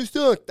saying, oh, you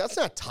suck. That's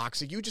not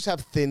toxic. You just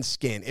have thin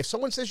skin. If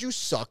someone says you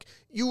suck,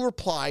 you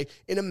reply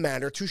in a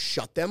manner to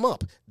shut them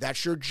up.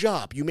 That's your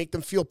job. You make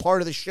them feel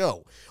part of the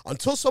show.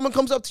 Until someone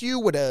comes up to you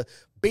with a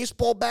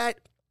baseball bat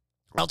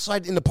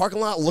outside in the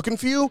parking lot looking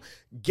for you,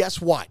 guess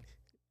what?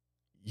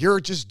 You're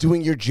just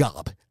doing your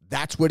job.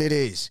 That's what it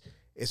is.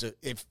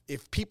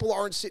 If people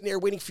aren't sitting there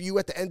waiting for you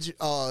at the end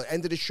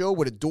of the show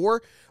with a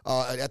door,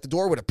 at the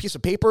door with a piece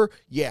of paper,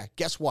 yeah,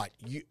 guess what?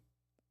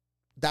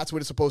 That's what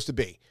it's supposed to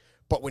be.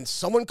 But when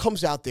someone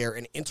comes out there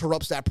and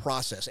interrupts that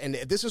process, and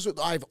this is what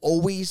I've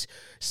always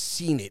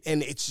seen it,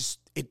 and it's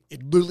just, it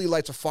literally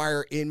lights a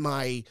fire in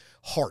my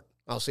heart.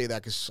 I'll say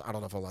that because I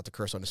don't know if I'm allowed to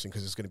curse on this thing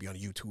because it's going to be on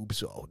YouTube,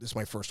 so this is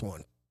my first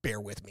one. Bear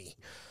with me.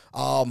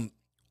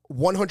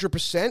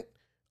 100%,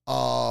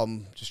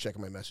 just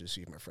checking my message to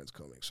see if my friend's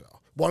coming, so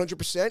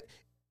 100%,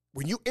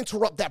 when you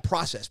interrupt that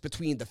process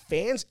between the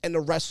fans and the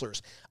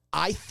wrestlers,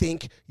 I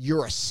think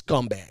you're a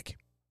scumbag.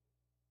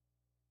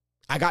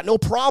 I got no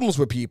problems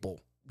with people.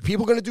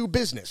 People are going to do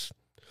business.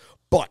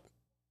 But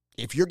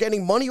if you're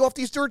getting money off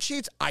these dirt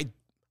sheets, I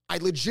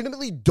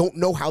legitimately don't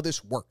know how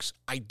this works.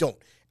 I don't.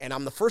 And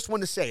I'm the first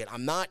one to say it.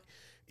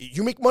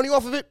 You make money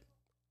off of it,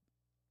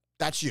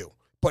 that's you.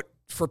 But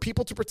for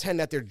people to pretend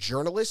that they're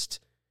journalists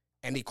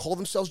and they call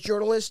themselves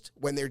journalists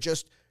when they're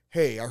just,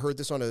 hey, I heard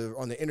this on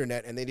the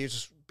internet, and they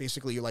just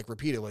basically like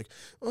repeat it like,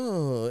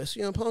 oh,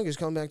 CM Punk has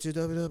come back to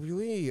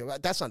WWE.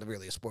 That's not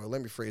really a spoiler.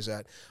 Let me phrase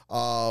that.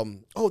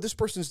 Oh, this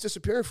person's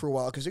disappearing for a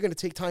while because they're going to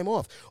take time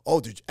off. Oh,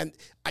 dude, and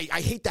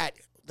I hate that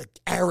like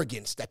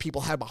arrogance that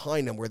people have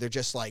behind them where they're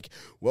just like,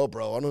 well,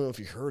 bro, I don't know if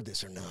you heard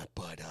this or not,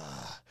 but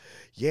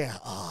yeah,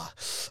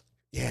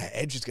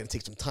 Edge is going to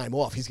take some time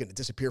off. He's going to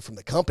disappear from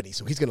the company,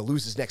 so he's going to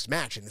lose his next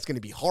match, and it's going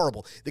to be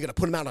horrible. They're going to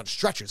put him out on a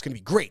stretcher. It's going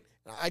to be great.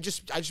 I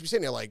just be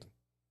sitting there like,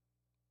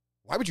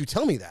 why would you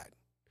tell me that?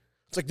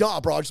 It's like,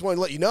 nah, bro, I just want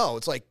to let you know.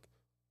 It's like,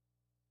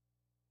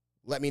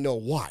 let me know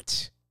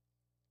what?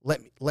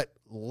 Let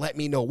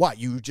me know what?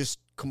 You just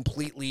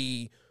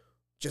completely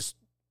just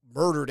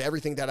murdered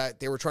everything that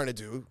they were trying to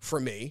do for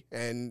me,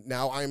 and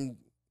now I'm,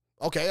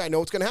 okay, I know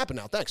what's going to happen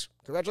now. Thanks.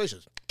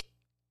 Congratulations.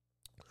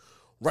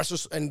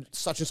 Wrestlers and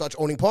such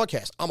owning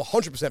podcasts. I'm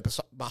 100%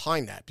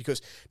 behind that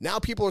because now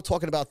people are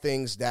talking about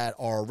things that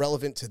are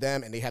relevant to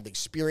them and they have the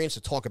experience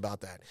to talk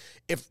about that.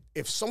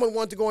 If someone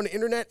wanted to go on the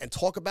internet and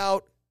talk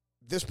about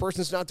this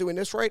person's not doing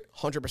this right,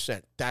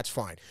 100%, that's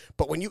fine.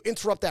 But when you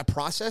interrupt that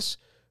process,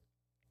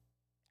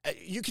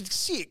 you can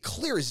see it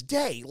clear as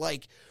day.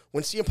 Like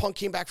when CM Punk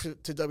came back to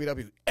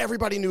WWE,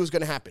 everybody knew it was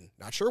going to happen.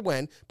 Not sure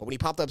when, but when he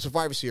popped up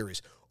Survivor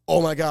Series, oh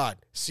my God,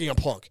 CM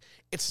Punk.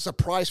 It's a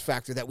surprise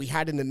factor that we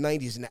had in the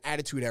 90s in the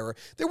Attitude Era.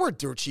 There were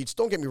dirt sheets.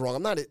 Don't get me wrong.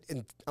 I'm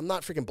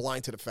not freaking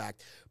blind to the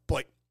fact,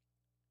 but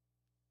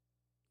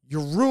you're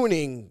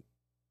ruining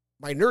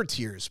my nerd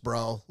tears,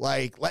 bro.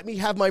 Like, let me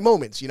have my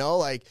moments, you know?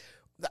 Like,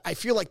 I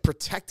feel like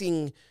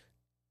protecting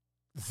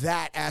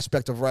that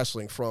aspect of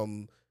wrestling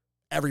from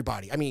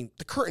everybody. I mean,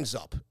 the curtain's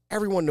up.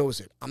 Everyone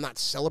knows it. I'm not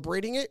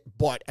celebrating it,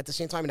 but at the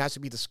same time, it has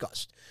to be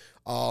discussed.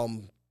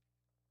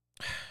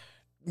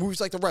 Movies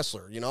like The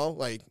Wrestler, you know?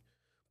 Like,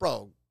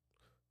 bro,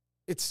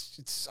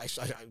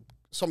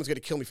 someone's going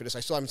to kill me for this. I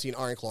still haven't seen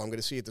Iron Claw. I'm going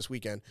to see it this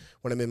weekend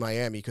when I'm in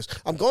Miami because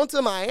I'm going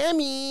to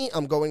Miami.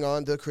 I'm going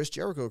on the Chris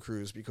Jericho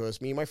cruise because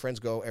me and my friends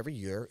go every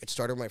year. It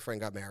started when my friend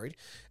got married,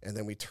 and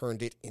then we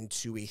turned it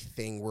into a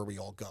thing where we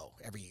all go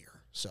every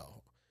year. So,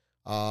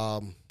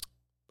 but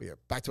yeah,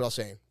 back to what I was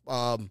saying.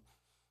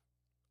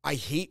 I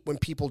hate when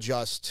people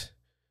just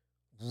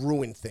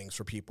ruin things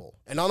for people.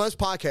 And on this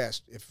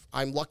podcast, if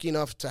I'm lucky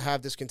enough to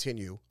have this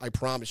continue, I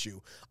promise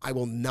you, I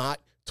will not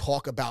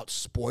talk about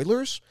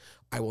spoilers.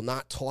 I will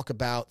not talk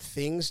about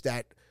things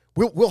that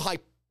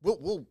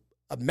we'll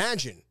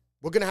imagine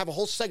We're going to have a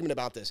whole segment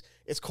about this.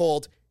 It's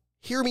called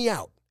Hear Me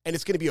Out, and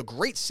it's going to be a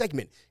great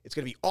segment. It's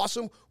going to be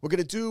awesome. We're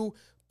going to do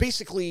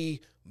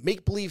basically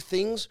make-believe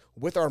things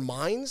with our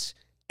minds,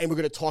 and we're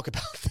going to talk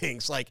about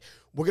things. Like,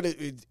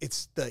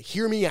 it's the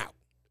Hear Me Out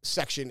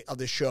section of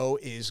the show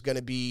is going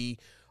to be,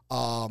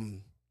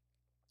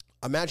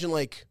 imagine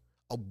like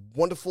a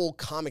wonderful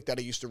comic that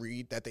I used to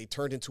read that they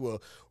turned into a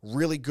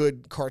really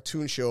good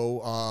cartoon show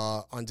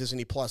on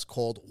Disney Plus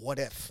called What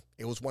If.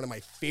 It was one of my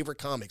favorite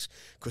comics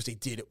because they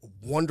did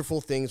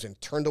wonderful things and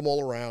turned them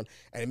all around,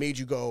 and it made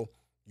you go,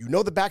 you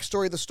know the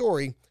backstory of the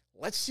story.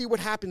 Let's see what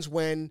happens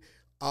when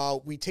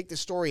we take the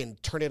story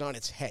and turn it on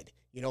its head.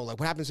 You know, like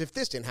what happens if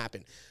this didn't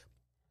happen?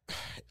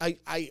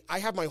 I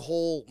have my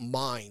whole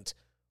mind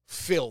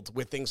filled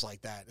with things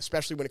like that,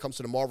 especially when it comes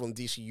to the Marvel and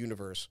DC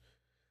universe.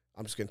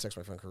 I'm just going to text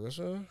my friend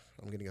Carissa.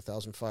 I'm getting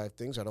 1,005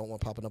 things I don't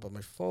want popping up on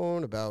my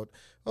phone about,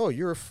 oh,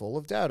 you're full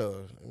of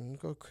data. And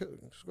go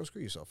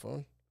screw yourself,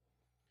 phone.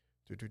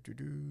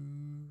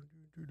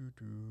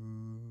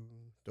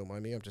 Don't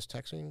mind me. I'm just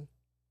texting.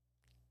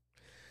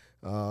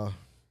 NTA.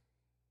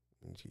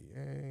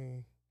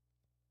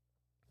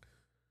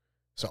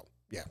 So,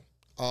 yeah.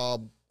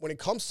 When it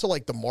comes to,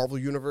 like, the Marvel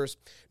universe,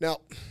 now,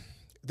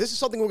 this is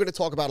something we're going to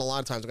talk about a lot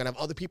of times. We're going to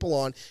have other people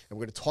on, and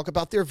we're going to talk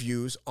about their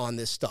views on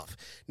this stuff.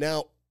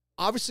 Now,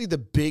 obviously, the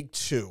big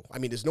two, I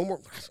mean, there's no more,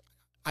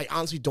 I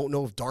honestly don't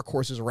know if Dark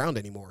Horse is around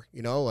anymore,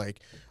 you know? Like,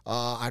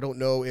 I don't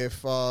know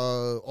if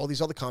all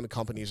these other comic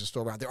companies are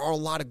still around. There are a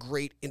lot of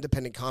great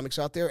independent comics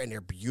out there, and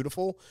they're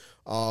beautiful.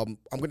 I'm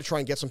going to try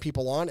and get some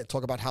people on and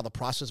talk about how the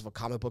process of a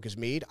comic book is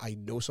made. I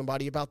know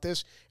somebody about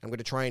this. I'm going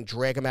to try and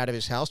drag him out of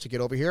his house to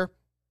get over here.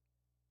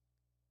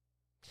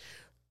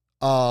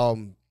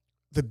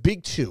 The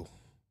big two,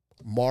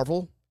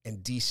 Marvel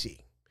and DC.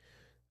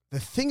 The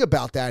thing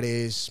about that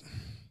is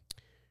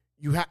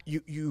you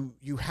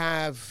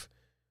have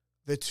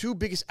the two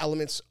biggest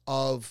elements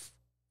of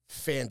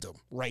fandom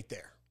right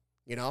there,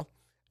 you know?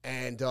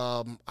 And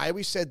I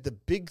always said the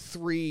big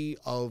three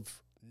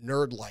of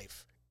nerd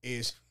life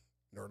is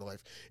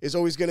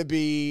always going to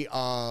be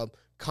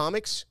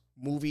comics,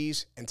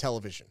 movies, and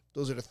television.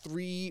 Those are the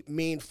three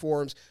main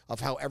forms of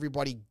how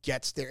everybody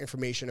gets their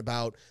information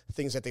about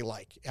things that they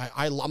like.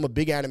 I'm a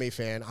big anime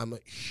fan. I'm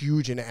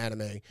huge into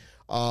anime.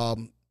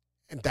 And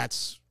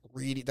that's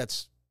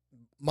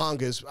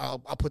mangas. I'll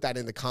put that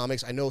in the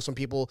comics. I know some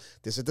people,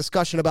 there's a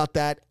discussion about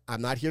that.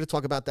 I'm not here to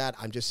talk about that.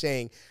 I'm just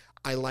saying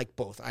I like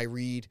both. I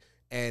read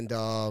and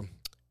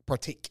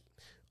partake.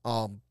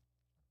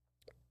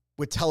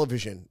 With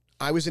television,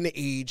 I was in the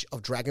age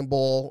of Dragon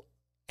Ball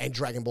and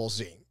Dragon Ball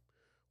Z,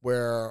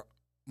 where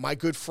my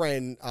good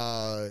friend,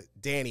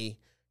 Danny,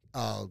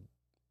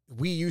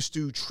 we used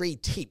to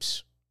trade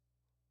tapes.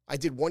 I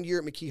did 1 year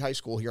at McKee High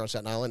School here on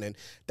Staten Island, and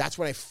that's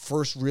when I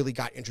first really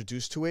got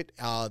introduced to it,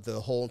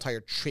 the whole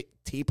entire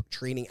tape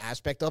training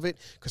aspect of it,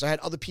 because I had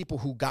other people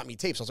who got me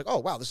tapes. I was like, oh,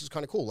 wow, this is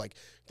kind of cool. Like,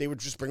 they would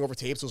just bring over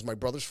tapes. It was my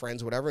brother's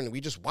friends or whatever, and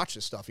we just watched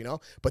this stuff, you know?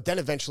 But then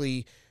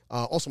eventually,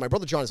 also, my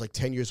brother John is like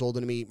 10 years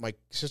older than me. My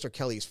sister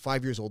Kelly is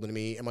 5 years older than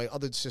me, and my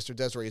other sister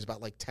Desiree is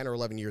about like 10 or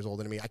 11 years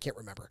older than me. I can't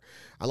remember.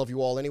 I love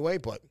you all anyway,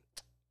 but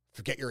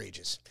forget your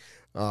ages.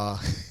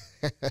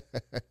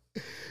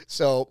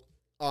 So,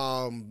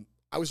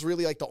 I was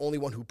really like the only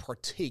one who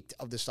partaked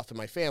of this stuff in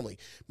my family.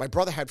 My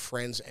brother had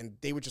friends, and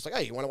they would just like,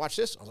 hey, you want to watch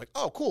this? I was like,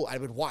 oh, cool. I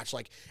would watch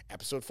like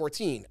episode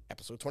 14,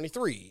 episode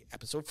 23,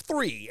 episode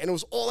 3, and it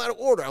was all out of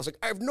order. I was like,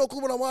 I have no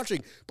clue what I'm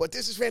watching, but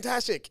this is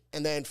fantastic.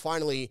 And then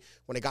finally,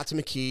 when I got to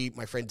McKee,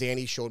 my friend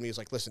Danny showed me, he was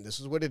like, listen, this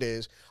is what it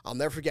is. I'll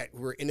never forget, we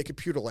were in the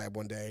computer lab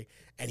one day,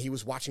 and he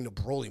was watching the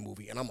Broly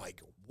movie, and I'm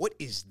like, what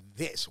is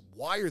this?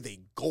 Why are they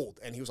gold?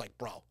 And he was like,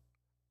 bro,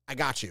 I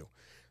got you.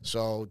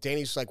 So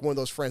Danny's like one of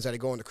those friends that I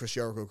go on the Chris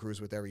Jericho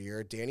cruise with every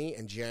year. Danny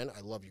and Jen,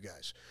 I love you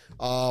guys.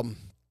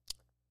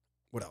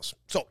 What else?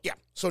 So, yeah.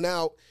 So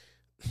now,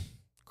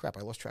 crap, I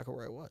lost track of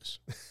where I was.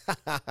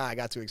 I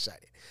got too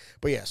excited.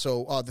 But, yeah,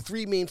 so the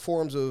three main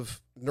forms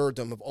of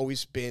nerddom have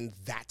always been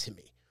that to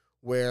me,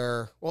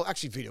 where, well,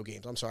 actually video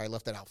games. I'm sorry, I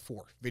left that out.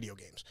 4, video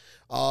games.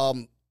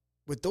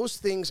 With those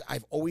things,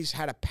 I've always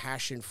had a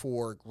passion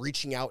for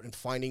reaching out and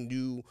finding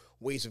new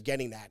ways of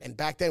getting that. And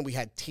back then, we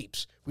had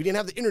tapes. We didn't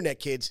have the internet,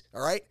 kids,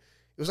 all right?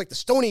 It was like the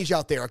Stone Age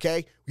out there,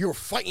 okay? We were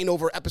fighting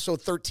over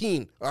episode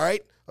 13, all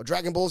right, of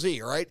Dragon Ball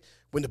Z, all right?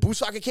 When the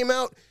Busaka came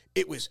out,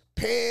 it was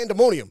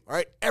pandemonium, all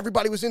right?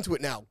 Everybody was into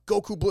it now.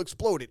 Goku Blue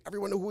exploded.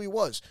 Everyone knew who he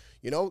was.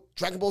 You know,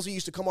 Dragon Ball Z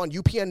used to come on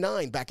UPN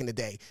 9 back in the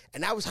day,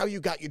 and that was how you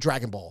got your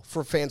Dragon Ball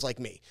for fans like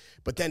me.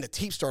 But then the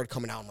tape started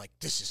coming out. I'm like,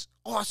 this is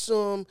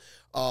awesome.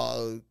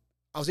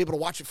 I was able to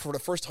watch it for the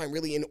first time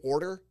really in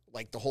order,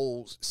 like the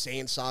whole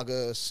Saiyan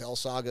saga, Cell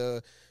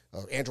saga,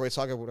 Android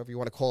saga, whatever you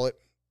want to call it.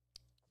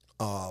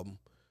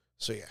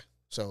 So, yeah.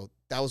 So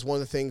that was one of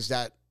the things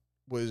that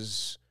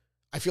was,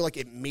 I feel like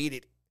it made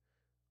it,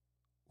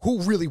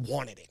 who really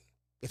wanted it,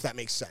 if that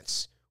makes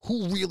sense.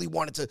 Who really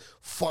wanted to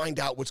find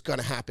out what's going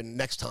to happen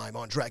next time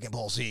on Dragon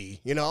Ball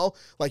Z, you know?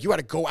 Like, you had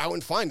to go out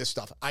and find this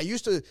stuff. I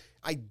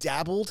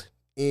dabbled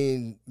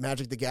in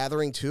Magic the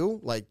Gathering, too.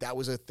 Like, that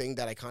was a thing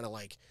that I kind of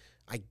like,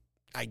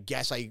 I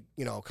guess I,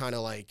 kind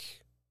of like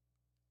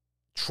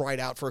tried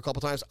out for a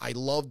couple times. I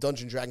loved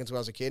Dungeons & Dragons when I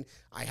was a kid.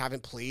 I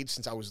haven't played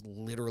since I was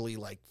literally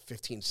like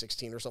 15,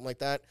 16 or something like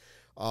that.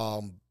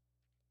 I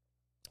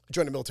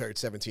joined the military at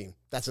 17.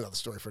 That's another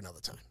story for another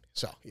time.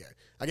 So, yeah.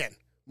 Again,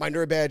 my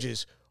nerd badge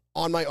is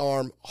on my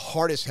arm,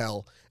 hard as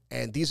hell,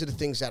 and these are the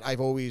things that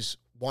I've always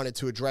wanted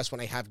to address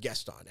when I have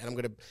guests on.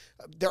 And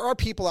there are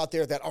people out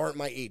there that aren't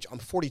my age. I'm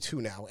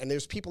 42 now, and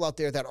there's people out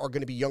there that are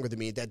going to be younger than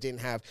me that didn't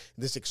have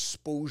this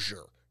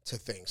exposure to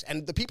things.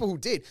 And the people who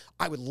did,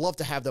 I would love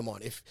to have them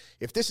on. If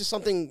this is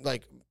something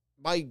like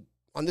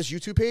on this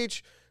YouTube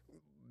page,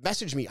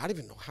 message me. I don't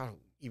even know how to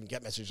even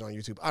get messages on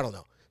YouTube. I don't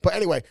know. But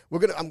anyway,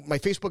 my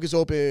Facebook is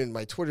open,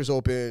 my Twitter's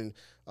open,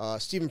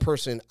 Steven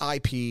Person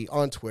IP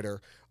on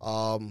Twitter.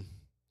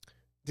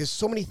 There's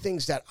so many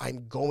things that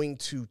I'm going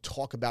to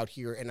talk about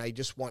here, and I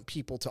just want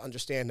people to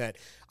understand that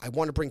I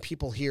want to bring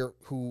people here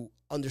who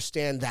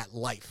understand that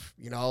life,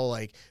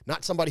 like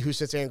not somebody who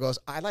sits there and goes,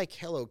 I like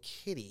Hello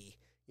Kitty,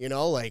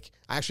 like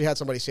I actually had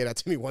somebody say that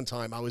to me one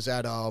time. I was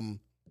at a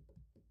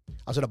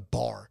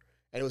bar,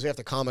 and it was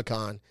after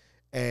Comic-Con,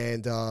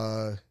 and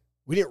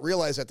we didn't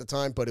realize at the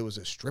time, but it was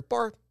a strip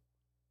bar.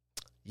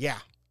 Yeah.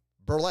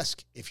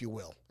 Burlesque, if you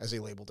will, as they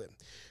labeled it.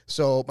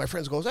 So my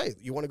friends goes, hey,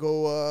 you want to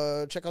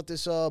go check out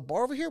this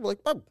bar over here? We're like,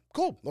 oh,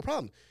 cool, no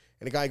problem.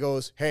 And the guy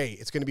goes, hey,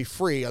 it's going to be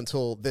free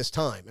until this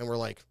time. And we're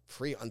like,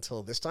 free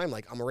until this time?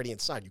 Like, I'm already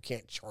inside. You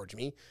can't charge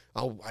me.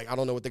 I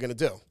don't know what they're going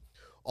to do.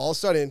 All of a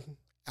sudden,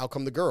 out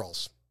come the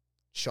girls.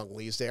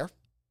 Chun-Li is there.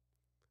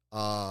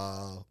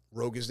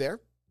 Rogue is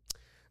there.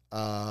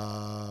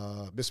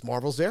 Miss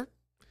Marvel's there.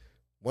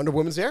 Wonder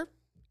Woman's there.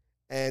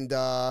 And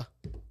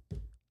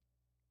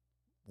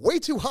way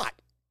too hot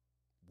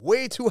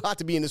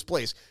to be in this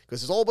place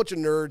because there's all a bunch of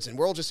nerds and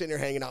we're all just sitting there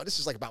hanging out. This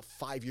is like about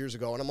 5 years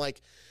ago. And I'm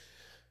like,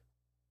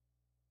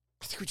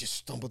 I think we just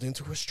stumbled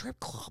into a strip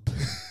club.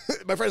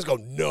 My friends go,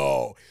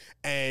 no.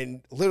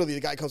 And literally the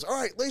guy comes, all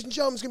right, ladies and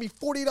gentlemen, it's going to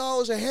be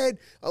 $40 a head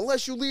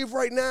unless you leave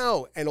right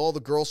now. And all the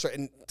girls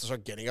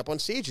start getting up on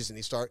stages and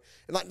and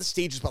not the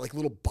stages, but like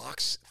little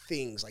box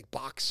things, like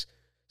box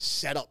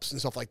setups and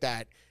stuff like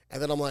that.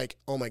 And then I'm like,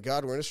 oh my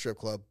God, we're in a strip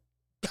club.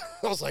 I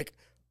was like,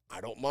 I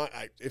don't mind.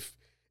 If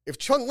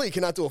Chun-Li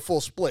cannot do a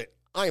full split,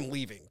 I am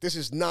leaving. This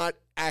is not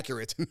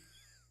accurate.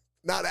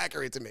 Not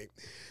accurate to me.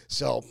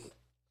 So,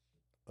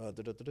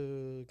 give me about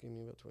 20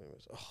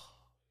 minutes. Oh.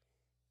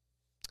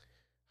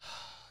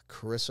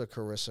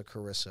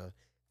 Carissa.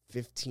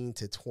 15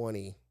 to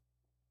 20.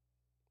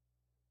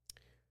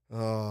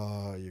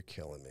 Oh, you're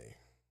killing me.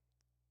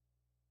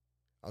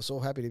 I'm so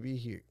happy to be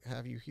here.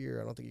 Have you here?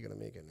 I don't think you're going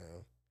to make it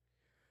now.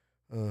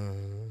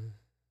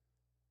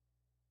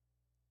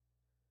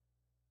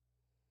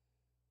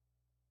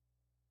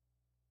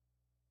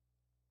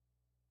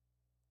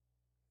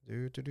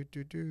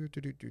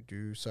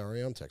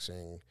 Sorry, I'm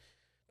texting.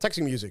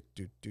 Texting music.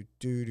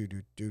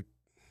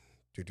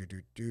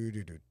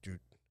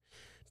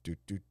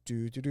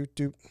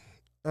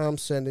 I'm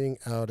sending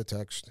out a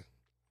text.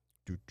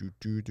 A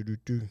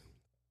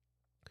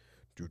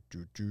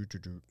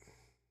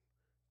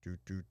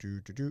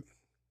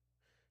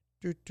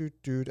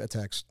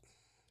text.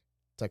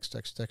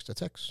 Text a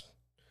text.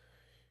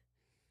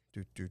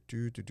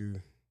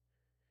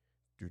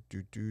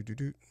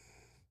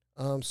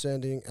 I'm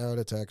sending out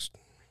a text.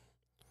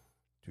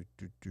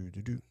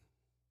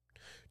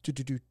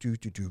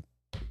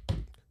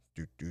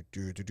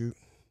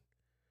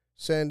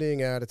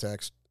 Sending out a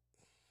text.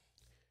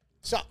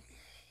 So,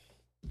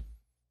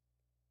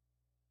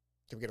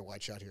 can we get a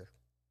wide shot here?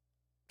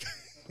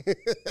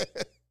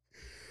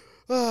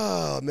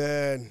 Oh,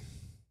 man.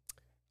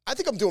 I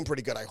think I'm doing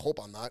pretty good. I hope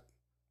I'm not.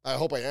 I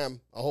hope I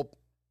am. I hope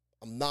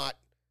I'm not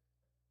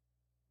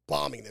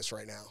bombing this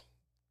right now.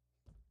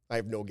 I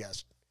have no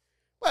guess.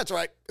 Well, that's all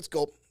right. It's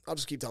cool. I'll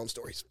just keep telling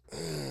stories.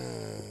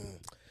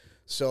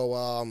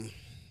 So,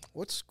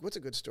 what's a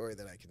good story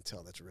that I can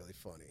tell that's really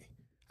funny?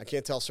 I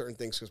can't tell certain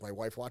things because my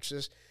wife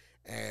watches,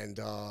 and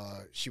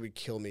she would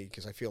kill me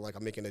because I feel like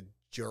I'm making a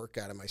jerk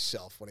out of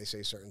myself when I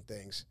say certain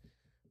things.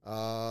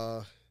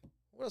 What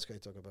else can I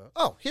talk about?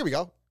 Oh, here we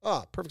go.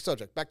 Perfect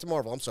subject. Back to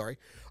Marvel. I'm sorry.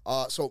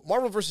 So,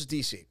 Marvel versus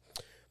DC.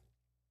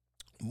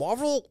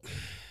 Marvel...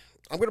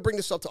 I'm going to bring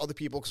this up to other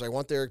people because I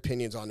want their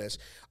opinions on this.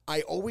 I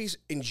always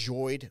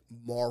enjoyed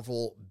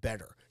Marvel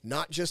better,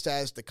 not just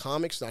as the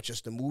comics, not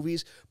just the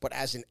movies, but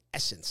as an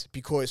essence,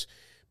 because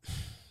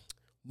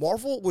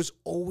Marvel was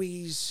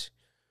always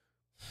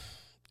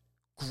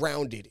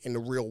grounded in the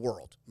real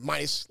world,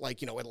 minus,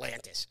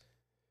 Atlantis.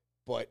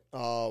 But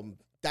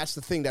that's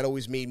the thing that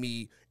always made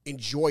me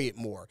enjoy it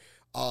more.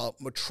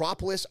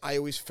 Metropolis, I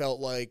always felt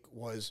like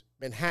was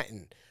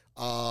Manhattan.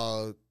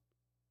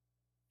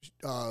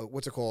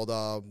 What's it called?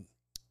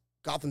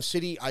 Gotham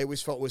City, I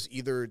always felt was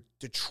either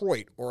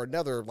Detroit or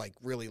another,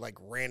 really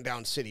ran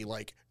down city,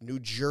 like New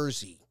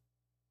Jersey.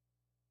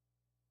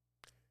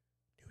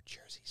 New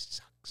Jersey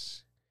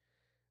sucks.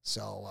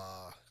 So,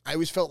 I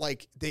always felt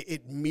like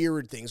it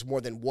mirrored things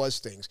more than was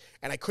things.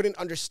 And I couldn't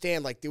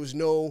understand, there was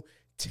no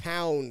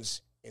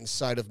towns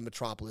inside of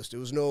Metropolis. There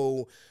was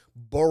no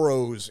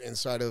boroughs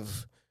inside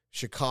of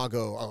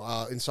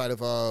Chicago, inside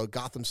of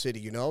Gotham City,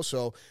 you know?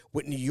 So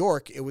with New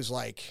York, it was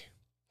like,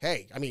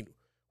 hey, I mean,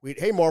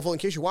 hey, Marvel, in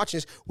case you're watching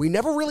this, we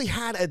never really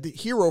had a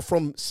hero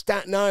from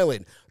Staten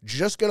Island.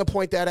 Just going to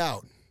point that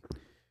out.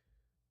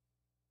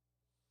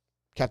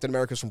 Captain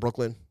America's from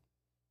Brooklyn.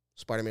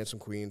 Spider-Man's from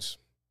Queens.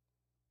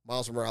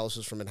 Miles Morales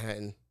is from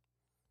Manhattan.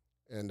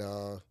 And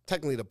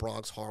technically the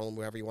Bronx, Harlem,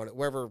 wherever you want it,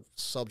 wherever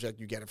subject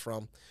you get it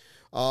from.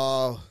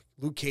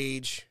 Luke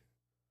Cage.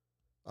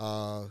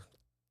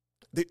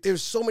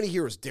 There's so many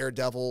heroes.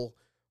 Daredevil.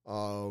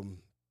 So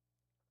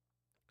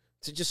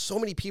just so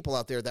many people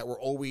out there that were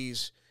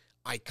always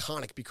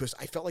iconic because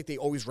I felt like they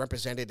always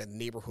represented a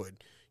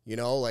neighborhood, you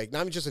know, like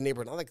not even just a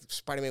neighborhood. Not like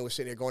Spider-Man was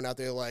sitting there going out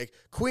there like,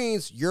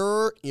 Queens,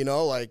 you're, you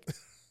know, like,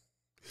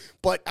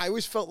 but I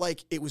always felt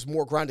like it was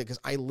more grounded because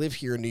I live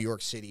here in New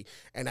York City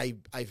and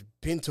I've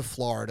been to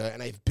Florida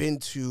and I've been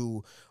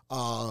to,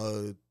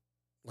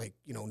 like,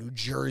 you know, New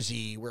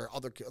Jersey where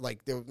other,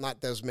 like, there were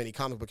not as many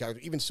comic book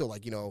characters, even still,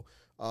 like, you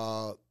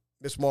know,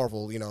 Miss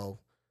Marvel, you know,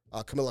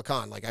 Kamala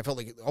Khan, like, I felt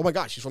like, oh my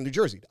gosh, she's from New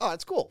Jersey. Oh,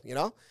 that's cool, you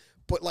know?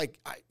 But, like,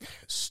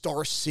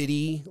 Star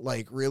City,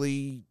 like,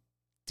 really,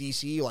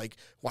 DC, like,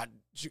 what,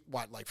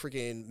 like,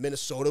 freaking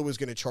Minnesota was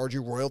going to charge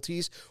you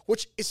royalties,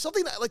 which is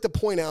something that I like to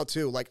point out,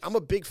 too. Like, I'm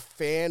a big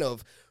fan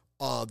of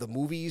the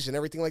movies and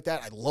everything like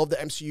that. I love the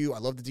MCU. I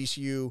love the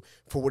DCU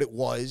for what it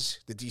was,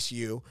 the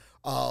DCU.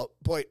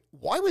 But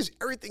why was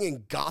everything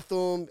in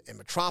Gotham and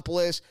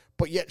Metropolis,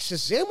 but yet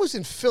Shazam was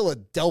in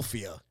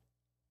Philadelphia?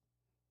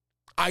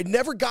 I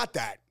never got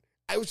that.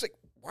 I was like,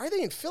 why are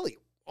they in Philly?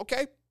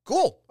 Okay,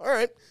 cool. All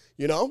right.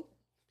 You know?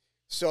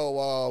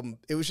 So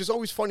it was just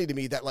always funny to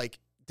me that, like,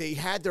 they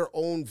had their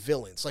own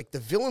villains. Like, the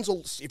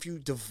villains, if you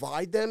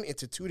divide them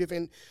into two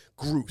different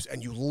groups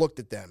and you looked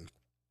at them,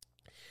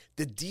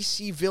 the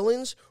DC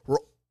villains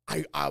were,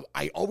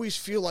 I always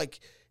feel like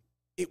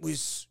it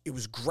was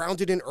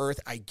grounded in Earth.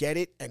 I get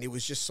it. And it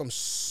was just some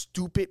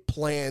stupid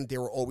plan they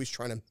were always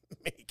trying to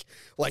make.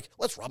 Like,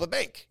 let's rob a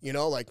bank, you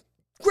know? Like,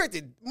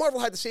 granted, Marvel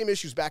had the same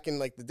issues back in,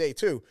 like, the day,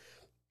 too.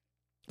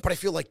 But I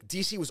feel like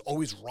DC was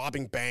always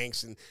robbing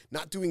banks and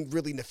not doing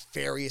really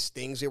nefarious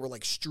things. They were,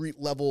 like,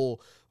 street-level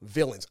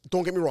villains.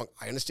 Don't get me wrong.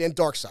 I understand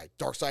Darkseid.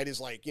 Darkseid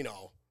is, like, you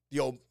know,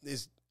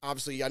 is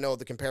obviously, I know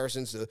the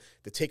comparisons,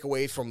 the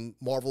takeaway from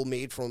Marvel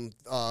made from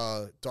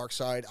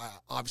Darkseid. I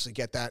obviously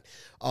get that.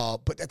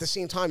 But at the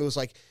same time, it was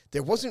like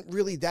there wasn't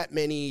really that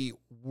many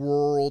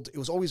it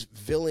was always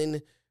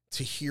villain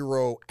to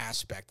hero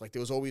aspect. Like, there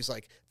was always,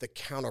 like, the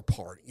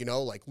counterpart, you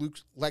know? Like,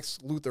 Lex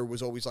Luthor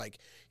was always, like,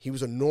 he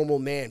was a normal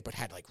man, but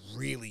had, like,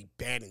 really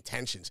bad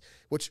intentions.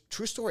 Which,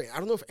 true story, I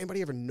don't know if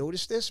anybody ever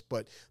noticed this,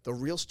 but the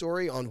real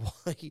story on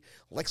why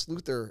Lex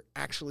Luthor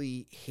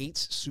actually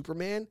hates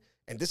Superman,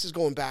 and this is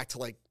going back to,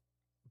 like,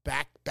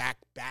 back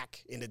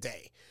in the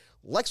day.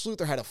 Lex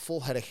Luthor had a full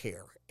head of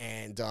hair,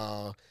 and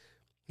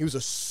he was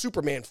a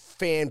Superman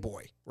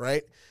fanboy,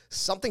 right?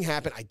 Something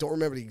happened. I don't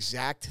remember the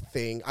exact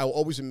thing. I will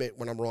always admit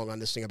when I'm wrong on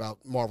this thing about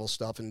Marvel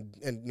stuff and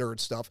nerd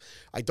stuff.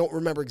 I don't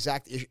remember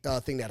exact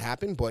thing that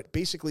happened, but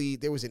basically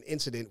there was an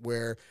incident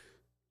where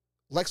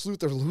Lex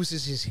Luthor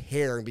loses his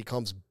hair and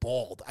becomes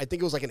bald. I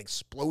think it was like an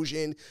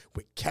explosion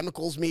with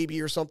chemicals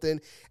maybe or something,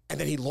 and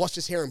then he lost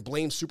his hair and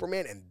blamed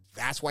Superman, and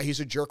that's why he's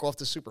a jerk off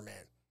to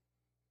Superman.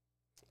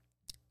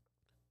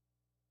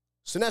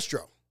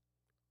 Sinestro,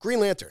 Green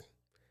Lantern.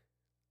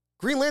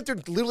 Green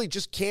Lantern literally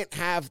just can't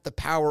have the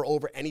power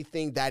over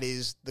anything that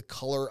is the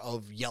color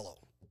of yellow.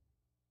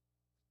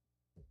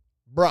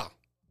 Bruh.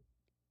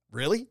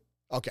 Really?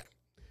 Okay.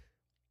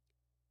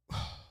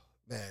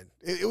 Man,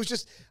 it was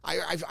just,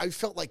 I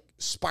felt like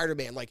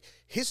Spider-Man, like,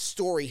 his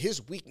story,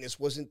 his weakness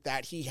wasn't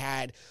that he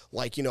had,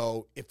 like, you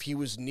know, if he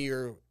was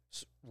near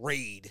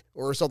Raid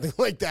or something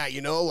like that,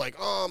 you know, like,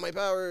 oh, my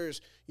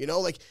powers, you know,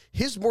 like,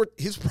 his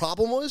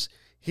problem was,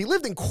 he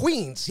lived in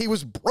Queens. He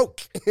was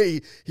broke.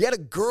 He had a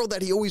girl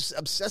that he always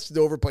obsessed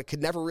over, but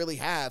could never really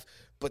have.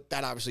 But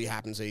that obviously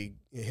happens. Him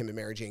and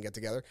Mary Jane get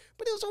together.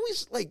 But it was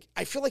always like,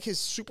 I feel like his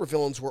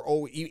supervillains were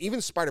always,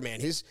 even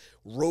Spider-Man, his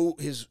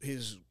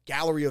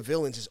gallery of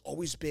villains has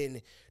always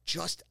been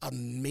just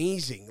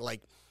amazing.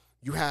 Like,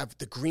 you have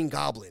the Green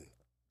Goblin,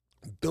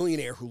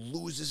 billionaire who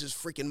loses his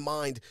freaking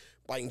mind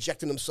by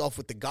injecting himself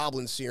with the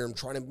Goblin serum,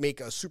 trying to make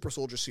a super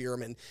soldier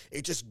serum, and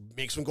it just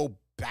makes him go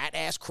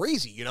bat-ass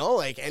crazy, you know?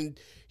 Like, and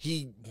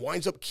he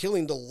winds up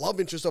killing the love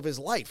interest of his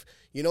life,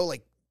 you know?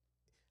 Like,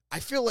 I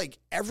feel like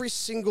every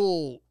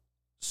single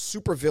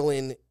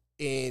supervillain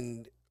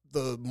in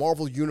the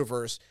Marvel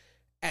Universe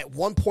at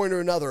one point or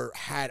another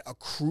had a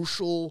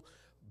crucial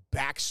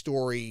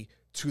backstory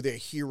to their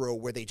hero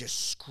where they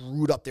just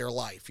screwed up their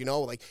life, you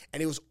know? Like,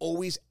 and it was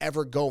always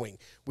ever going.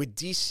 With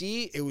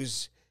DC,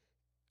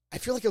 I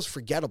feel like it was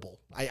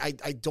forgettable. I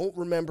don't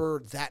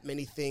remember that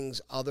many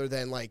things other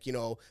than, like, you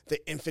know,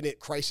 the Infinite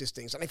Crisis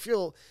things. And I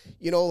feel,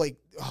 you know, like,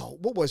 oh,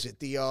 what was it?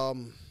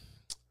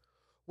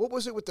 What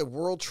was it with the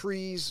World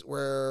Trees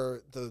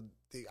where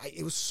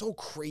it was so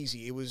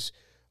crazy. It was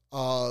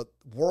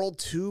World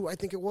 2, I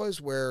think it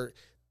was, where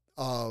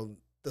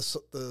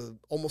the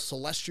almost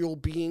celestial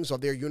beings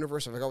of their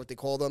universe. I forgot what they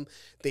call them.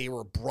 They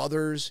were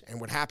brothers, and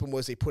what happened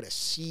was they put a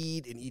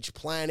seed in each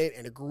planet,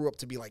 and it grew up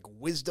to be like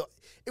wisdom.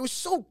 It was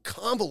so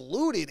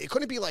convoluted. It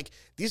couldn't be like,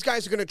 these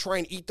guys are going to try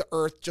and eat the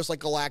Earth just like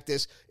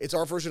Galactus. It's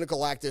our version of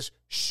Galactus.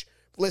 Shh.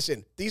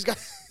 Listen, these guys,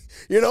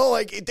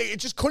 like, it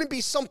just couldn't be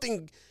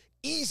something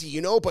easy,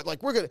 but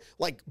like, we're gonna,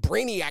 like,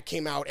 Brainiac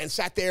came out and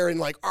sat there and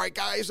like, all right,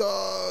 guys,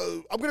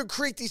 I'm gonna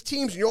create these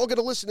teams and you're all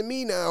gonna listen to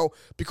me now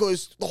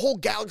because the whole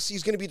galaxy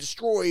is gonna be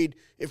destroyed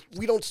if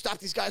we don't stop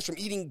these guys from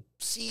eating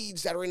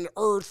seeds that are in the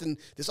Earth and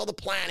this other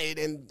planet.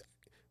 And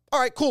all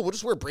right, cool, we'll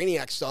just wear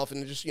Brainiac stuff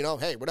and just,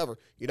 hey, whatever,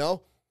 and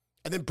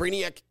then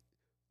Brainiac,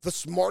 the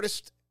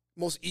smartest,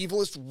 most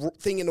evilest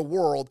thing in the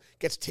world,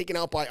 gets taken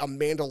out by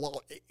Amanda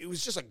Waller. It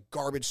was just a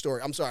garbage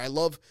story. I'm sorry,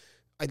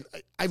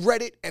 I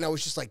read it, and I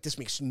was just like, this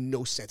makes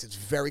no sense. It's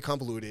very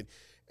convoluted.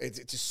 It's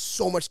just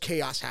so much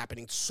chaos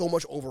happening, so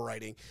much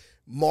overwriting.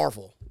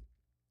 Marvel.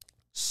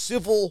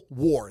 Civil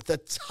War. The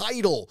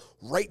title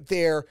right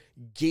there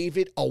gave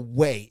it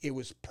away. It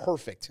was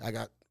perfect. I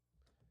got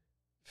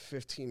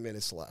 15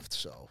 minutes left,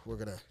 so we're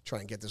going to try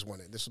and get this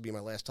one in. This will be my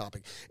last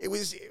topic.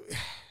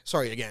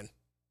 Sorry again.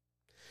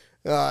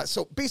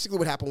 So basically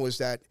what happened was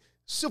that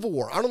Civil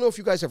War. I don't know if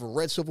you guys ever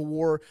read Civil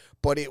War,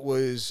 but it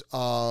was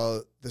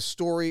the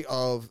story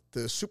of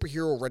the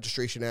Superhero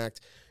Registration Act.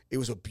 It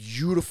was a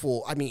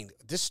beautiful,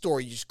 this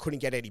story, you just couldn't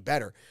get any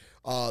better.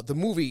 The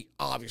movie,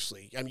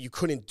 obviously, you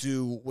couldn't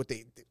do what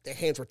their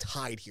hands were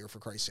tied here, for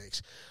Christ's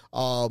sakes.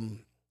 I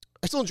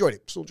still enjoyed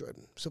it.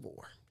 Civil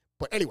War.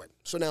 But anyway,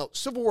 so now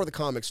Civil War, the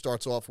comic,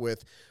 starts off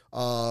with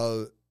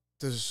I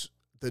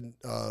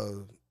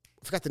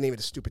forgot the name of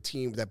the stupid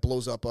team that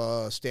blows up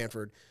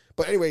Stanford.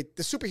 But anyway,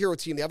 the superhero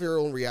team, they have their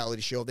own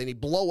reality show. Then they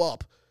blow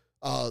up.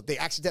 They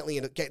accidentally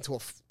get into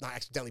not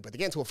accidentally, but they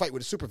get into a fight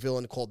with a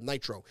supervillain called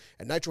Nitro.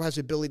 And Nitro has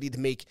the ability to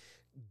make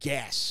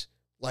gas,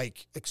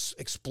 like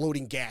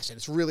exploding gas. And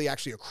it's really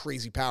actually a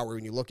crazy power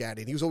when you look at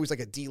it. He was always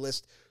like a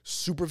D-list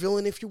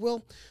supervillain, if you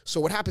will. So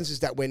what happens is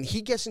that when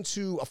he gets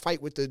into a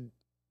fight with the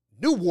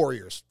New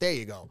Warriors, there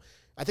you go.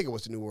 I think it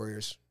was the New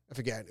Warriors. I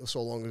forget. It was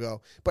so long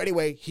ago. But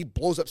anyway, he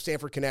blows up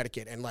Stanford,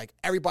 Connecticut, and like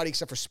everybody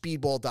except for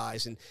Speedball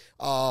dies. And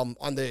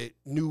on the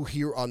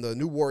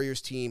New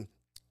Warriors team,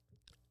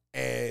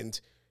 and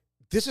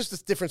this is the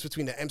difference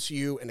between the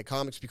MCU and the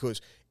comics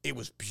because it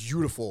was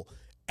beautiful.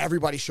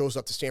 Everybody shows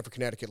up to Stanford,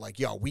 Connecticut, like,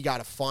 yo, we got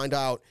to find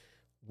out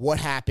what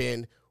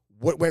happened,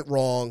 what went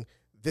wrong.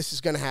 This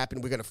is going to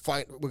happen. We're going to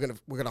fight. We're going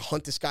to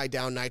hunt this guy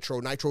down, Nitro.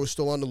 Nitro is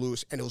still on the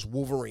loose, and it was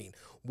Wolverine.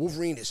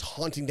 Wolverine is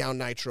hunting down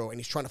Nitro, and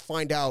he's trying to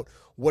find out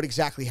what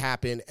exactly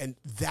happened. And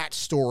that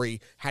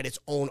story had its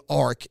own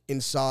arc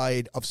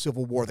inside of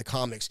Civil War, the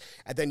comics.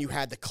 And then you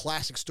had the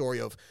classic story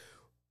of,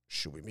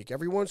 should we make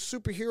everyone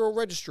superhero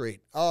registrate?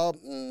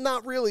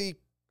 Not really,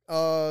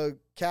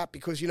 Cap,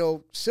 because,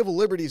 civil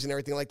liberties and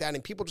everything like that,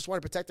 and people just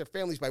want to protect their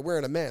families by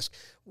wearing a mask.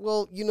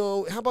 Well,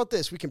 how about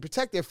this? We can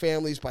protect their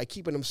families by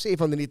keeping them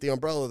safe underneath the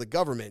umbrella of the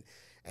government.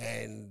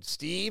 And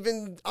Steve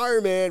and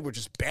Iron Man were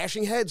just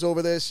bashing heads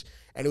over this,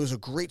 and it was a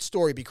great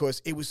story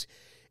because it was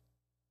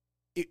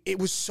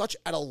such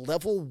at a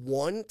level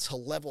 1 to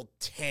level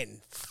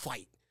 10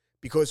 fight.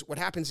 Because what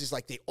happens is,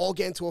 like, they all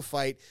get into a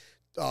fight.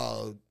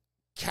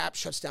 Cap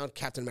shuts down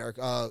Captain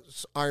America,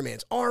 Iron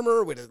Man's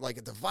armor with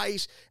a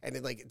device, and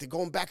then like they're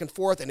going back and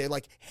forth, and they're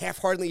like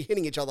half-heartedly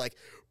hitting each other, like,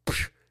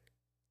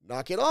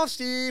 knock it off,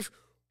 Steve,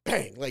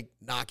 bang, like,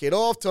 knock it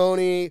off,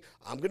 Tony,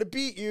 I'm gonna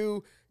beat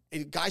you.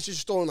 And guys are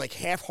just throwing like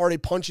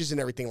half-hearted punches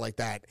and everything like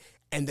that,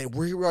 and then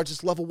we are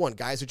just level 1.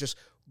 Guys are just,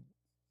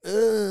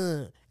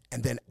 and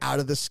then out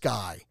of the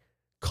sky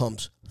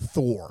comes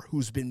Thor,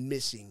 who's been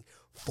missing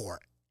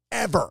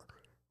forever.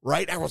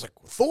 Right? I was like,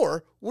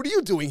 Thor, what are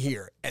you doing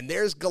here? And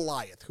there's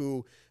Goliath,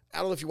 who, I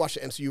don't know if you watched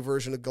the MCU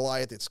version of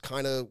Goliath. It's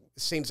kind of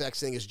the same exact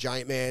thing as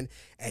Giant Man.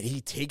 And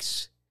he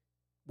takes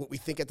what we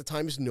think at the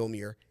time is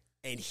Mjolnir,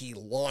 and he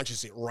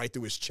launches it right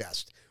through his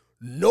chest.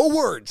 No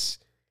words.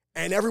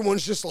 And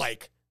everyone's just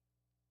like,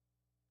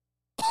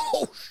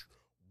 oh,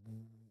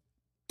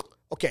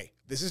 okay,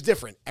 this is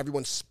different.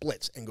 Everyone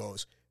splits and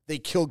goes, they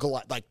kill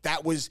Goliath. Like,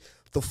 that was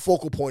the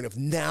focal point of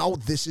now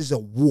this is a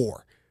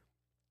war.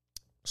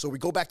 So we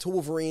go back to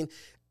Wolverine.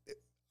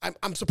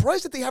 I'm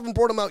surprised that they haven't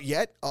brought him out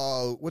yet.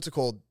 What's it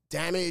called?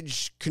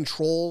 Damage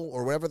Control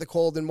or whatever they're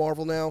called in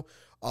Marvel now.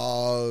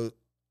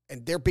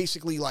 And they're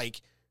basically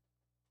like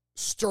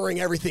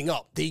stirring everything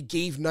up. They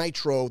gave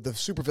Nitro, the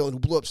supervillain who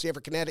blew up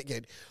Stanford,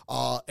 Connecticut,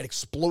 a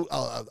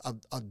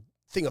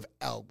thing of,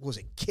 what was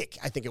it? Kick,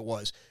 I think it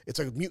was. It's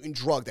like a mutant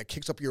drug that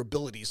kicks up your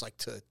abilities like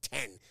to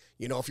 10.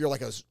 If you're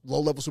like a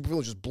low-level supervillain,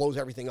 it just blows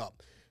everything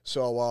up.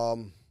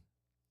 So,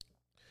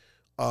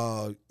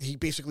 he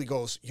basically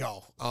goes,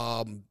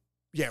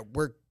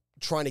 we're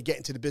trying to get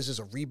into the business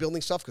of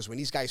rebuilding stuff because when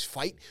these guys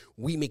fight,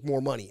 we make more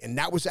money. And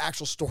that was the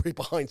actual story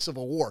behind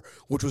Civil War,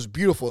 which was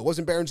beautiful. It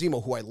wasn't Baron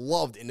Zemo, who I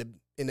loved in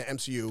the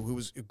MCU, who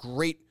was a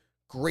great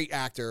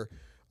actor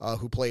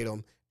who played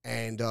him.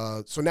 And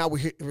so now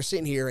we're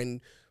sitting here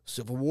in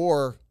Civil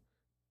War.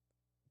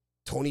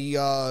 Tony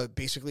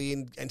basically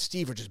and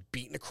Steve are just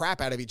beating the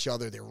crap out of each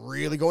other. They're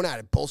really going at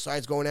it. Both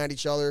sides going at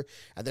each other.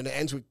 And then it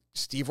ends with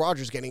Steve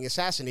Rogers getting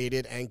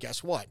assassinated. And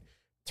guess what?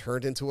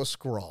 Turned into a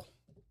Skrull.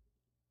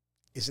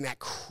 Isn't that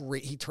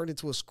crazy? He turned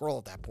into a Skrull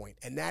at that point.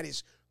 And that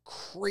is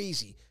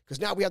crazy. Because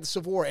now we have the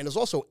Civil War. And there's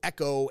also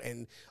Echo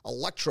and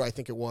Elektra, I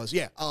think it was.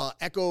 Yeah,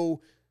 Echo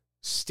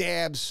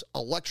stabs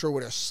Elektra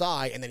with her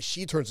sai. And then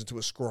she turns into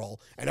a Skrull.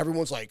 And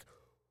everyone's like,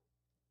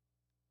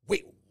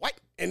 wait, what?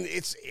 And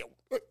it's...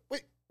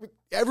 Wait.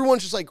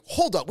 Everyone's just like,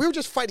 hold up, we were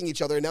just fighting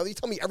each other, and now you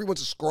tell me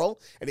everyone's a Skrull,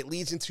 and it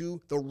leads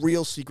into the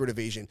real Secret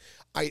Invasion.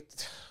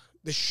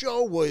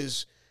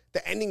 The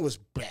ending was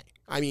bleh.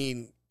 I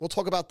mean, we'll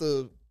talk about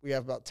we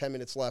have about 10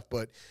 minutes left,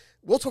 but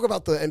we'll talk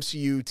about the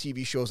MCU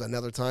TV shows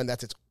another time.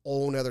 That's its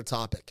own other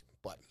topic.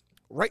 But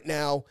right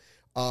now,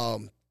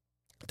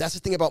 that's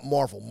the thing about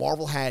Marvel.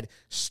 Marvel had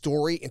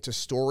story into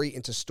story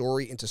into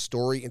story into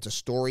story into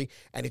story,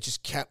 and it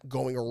just kept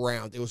going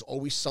around. There was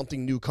always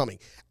something new coming.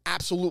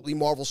 Absolutely,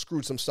 Marvel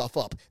screwed some stuff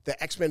up.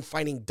 The X-Men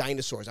fighting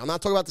dinosaurs. I'm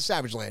not talking about the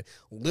Savage Land.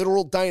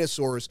 Literal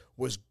dinosaurs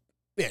was,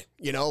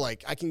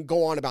 like, I can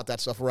go on about that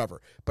stuff forever.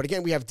 But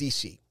again, we have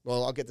DC.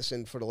 Well, I'll get this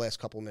in for the last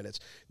couple of minutes.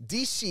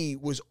 DC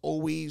was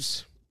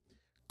always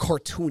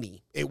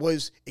cartoony. It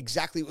was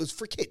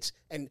for kids.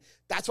 And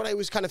that's what I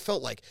always kind of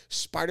felt like.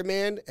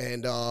 Spider-Man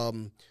and,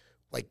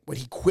 like, when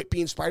he quit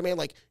being Spider-Man,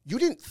 like, you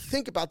didn't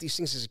think about these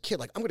things as a kid.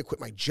 Like, I'm going to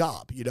quit my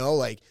job,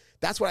 Like,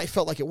 that's what I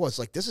felt like it was.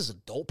 Like, this is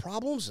adult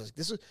problems. Like,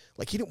 this is,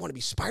 like, he didn't want to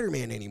be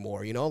Spider-Man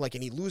anymore, Like,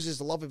 and he loses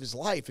the love of his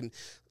life. And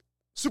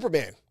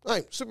Superman. All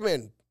right,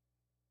 Superman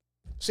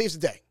saves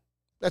the day.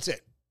 That's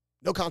it.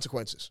 No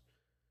consequences.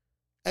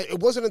 And it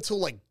wasn't until,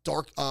 like,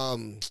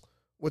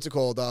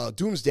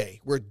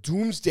 Doomsday, where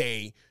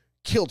Doomsday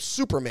killed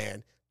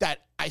Superman,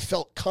 that I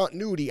felt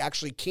continuity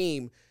actually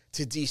came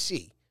to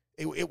DC.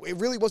 It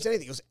really wasn't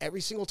anything. It was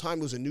every single time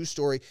it was a new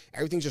story.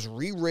 Everything just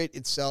rewrit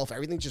itself.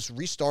 Everything just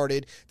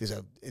restarted.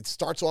 It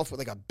starts off with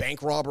like a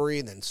bank robbery,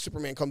 and then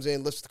Superman comes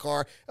in, lifts the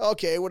car.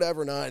 Okay,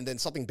 whatever, not. And then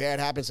something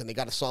bad happens, and they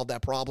got to solve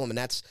that problem, and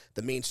that's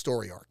the main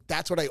story arc.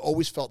 That's what I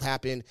always felt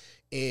happen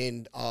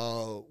in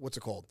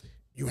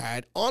You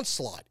had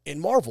Onslaught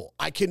in Marvel.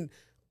 I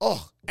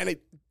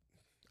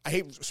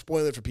hate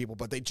spoiling it for people,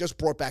 but they just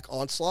brought back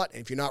Onslaught,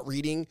 and if you're not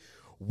reading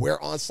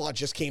where Onslaught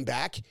just came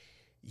back,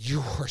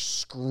 you are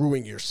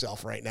screwing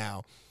yourself right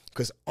now,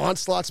 because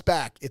Onslaught's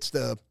back. It's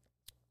the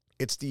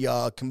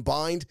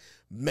combined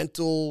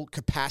mental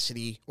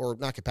capacity, or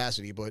not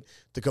capacity, but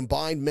the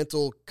combined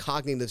mental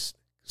cognitive,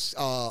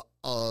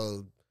 mental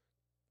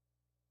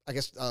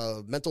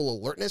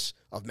alertness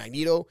of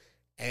Magneto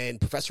and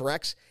Professor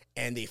X,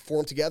 and they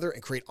form together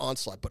and create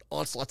Onslaught. But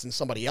Onslaught's in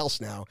somebody else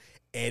now,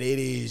 and it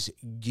is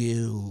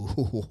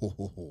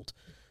gold.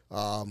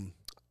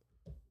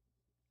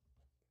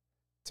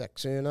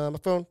 Texting on my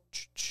phone.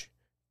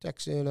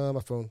 Texting on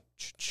my phone.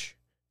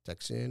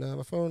 Texting on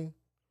my phone.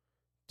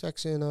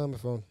 Texting on my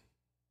phone.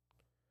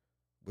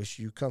 Wish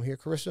you come here,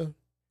 Carissa,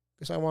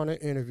 because I want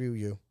to interview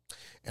you.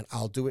 And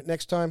I'll do it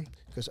next time,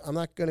 because I'm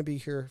not going to be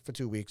here for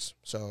 2 weeks.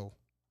 So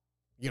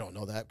you don't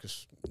know that,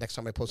 because next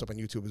time I post up on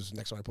YouTube is the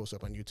next time I post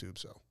up on YouTube.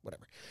 So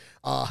whatever.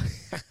 But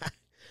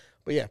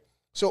yeah.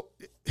 So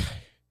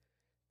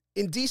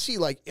in DC,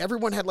 like,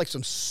 everyone had like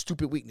some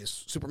stupid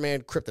weakness.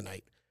 Superman,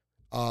 kryptonite.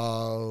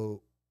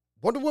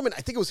 Wonder Woman,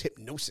 I think it was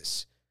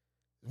hypnosis.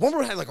 Wonder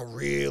Woman had like a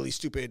really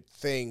stupid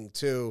thing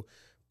too,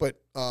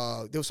 but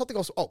there was something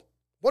else. Oh,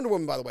 Wonder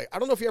Woman, by the way, I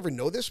don't know if you ever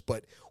know this,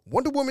 but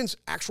Wonder Woman's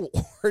actual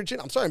origin,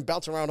 I'm sorry I'm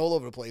bouncing around all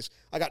over the place.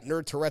 I got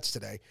nerd Tourette's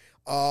today.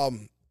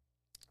 Wonder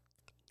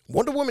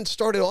Woman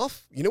started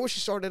off, you know what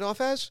she started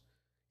off as?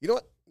 You know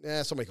what?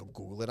 Somebody can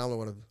Google it. I don't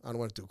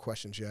want to do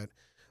questions yet.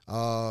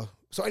 So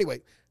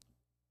anyway,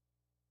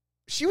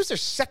 she was their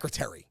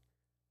secretary.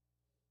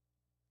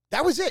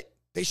 That was it.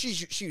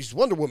 She's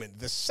Wonder Woman,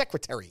 the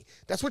secretary.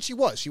 That's what she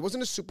was. She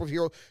wasn't a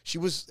superhero. She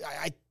was,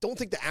 I don't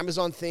think the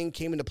Amazon thing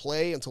came into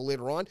play until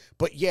later on.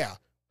 But yeah,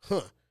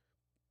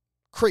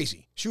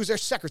 crazy. She was their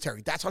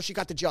secretary. That's how she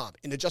got the job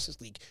in the Justice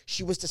League.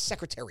 She was the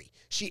secretary.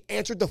 She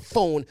answered the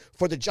phone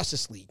for the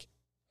Justice League.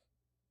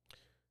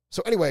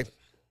 So anyway,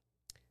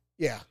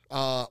 yeah,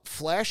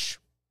 Flash.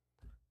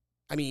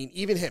 I mean,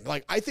 even him.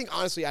 Like, I think,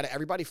 honestly, out of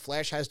everybody,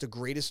 Flash has the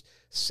greatest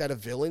set of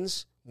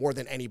villains more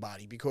than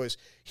anybody, because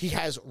he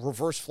has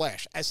Reverse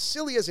Flash, as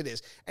silly as it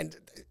is. And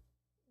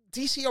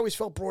DC always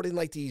felt brought in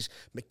like these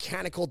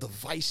mechanical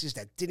devices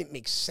that didn't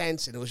make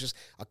sense, and it was just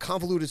a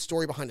convoluted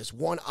story behind this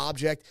one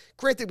object.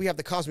 Granted, we have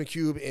the Cosmic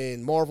Cube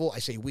in Marvel. I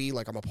say we,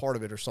 like I'm a part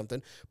of it or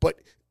something.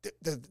 But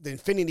the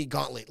Infinity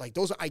Gauntlet, like,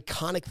 those are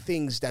iconic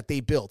things that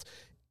they built.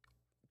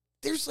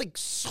 There's like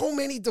so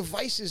many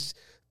devices,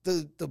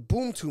 the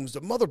boom tooms,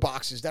 the mother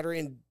boxes that are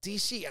in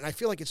DC, and I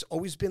feel like it's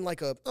always been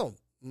like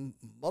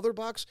mother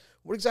box?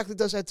 What exactly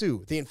does that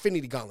do? The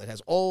Infinity Gauntlet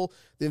has all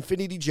the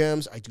Infinity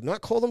Gems. I do not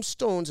call them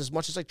stones as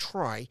much as I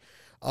try.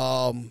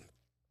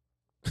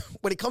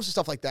 when it comes to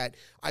stuff like that,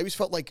 I always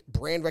felt like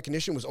brand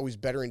recognition was always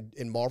better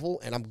in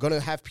Marvel, and I'm going to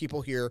have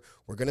people here.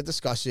 We're going to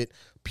discuss it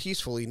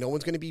peacefully. No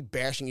one's going to be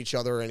bashing each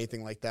other or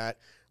anything like that.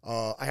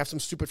 I have some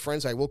stupid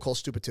friends I will call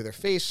stupid to their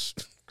face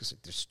because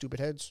they're stupid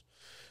heads.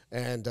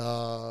 And,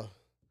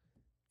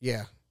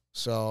 yeah,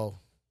 so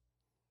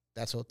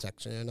that's all.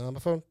 Texting on my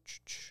phone.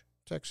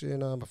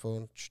 Texting on my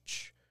phone.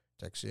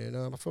 Texting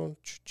on my phone.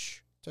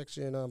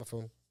 Texting on my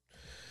phone.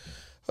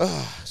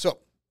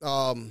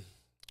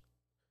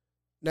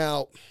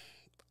 Now,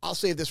 I'll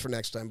save this for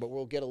next time, but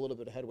we'll get a little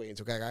bit of headway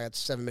into it. Okay, I got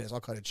 7 minutes.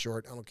 I'll cut it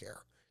short. I don't care.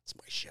 It's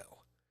my show.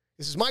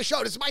 This is my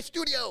show. This is my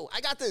studio.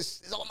 I got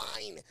this. It's all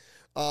mine.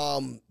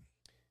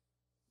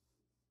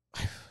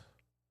 Can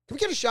we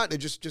get a shot and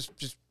just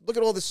look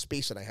at all this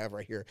space that I have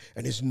right here?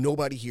 And there's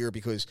nobody here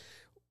because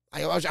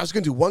I was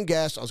going to do one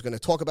guest. I was going to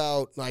talk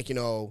about, like,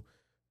 little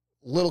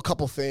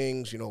couple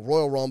things,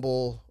 Royal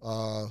Rumble.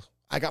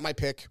 I got my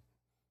pick.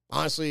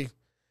 Honestly,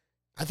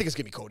 I think it's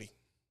going to be Cody.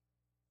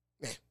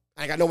 Man,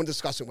 I got no one to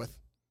discuss it with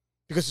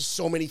because there's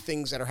so many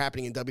things that are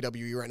happening in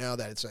WWE right now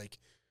that it's like,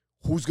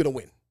 who's going to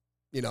win?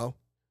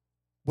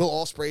 Will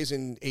Ospreay's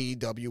in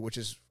AEW, which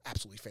is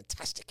absolutely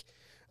fantastic.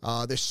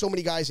 There's so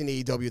many guys in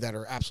AEW that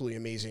are absolutely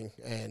amazing,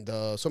 and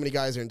so many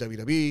guys are in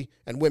WWE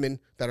and women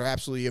that are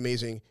absolutely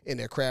amazing in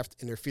their craft,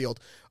 in their field.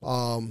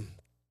 And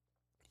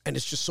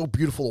it's just so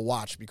beautiful to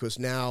watch because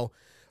now,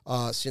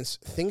 since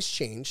things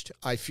changed,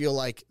 I feel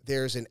like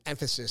there's an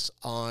emphasis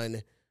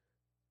on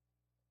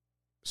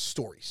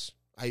stories.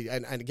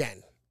 And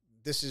again,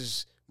 this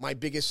is my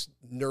biggest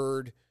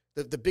nerd.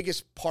 The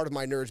biggest part of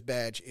my nerd's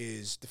badge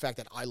is the fact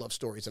that I love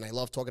stories, and I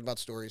love talking about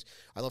stories.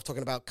 I love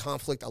talking about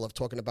conflict. I love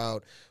talking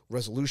about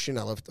resolution.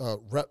 I love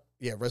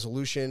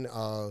resolution,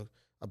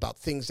 about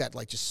things that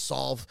like just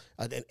solve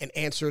an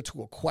answer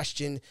to a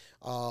question.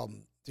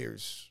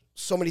 There's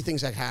so many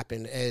things that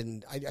happen,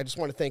 and I just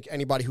want to thank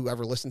anybody who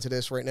ever listened to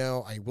this right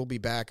now. I will be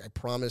back, I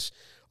promise.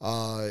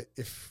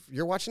 If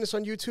you're watching this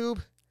on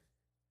YouTube,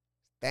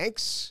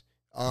 thanks.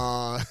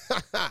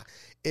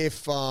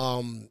 If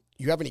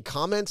you have any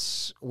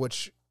comments,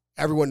 which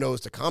everyone knows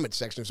the comment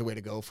section is the way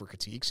to go for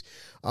critiques,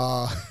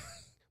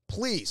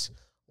 please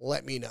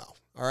let me know.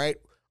 All right.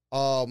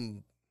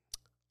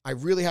 I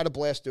really had a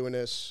blast doing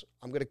this.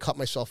 I'm going to cut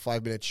myself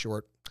 5 minutes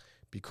short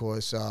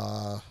because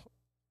I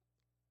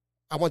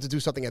want to do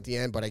something at the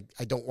end, but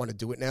I don't want to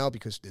do it now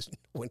because there's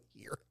no one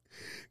here.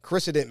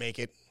 Carissa didn't make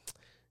it.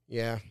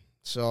 Yeah.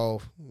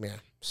 So, yeah,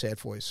 sad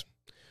voice.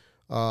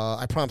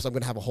 I promise I'm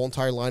going to have a whole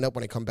entire lineup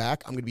when I come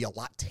back. I'm going to be a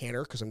lot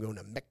tanner because I'm going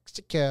to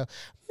Mexico.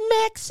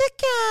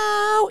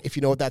 Mexico! If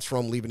you know what that's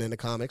from, leave it in the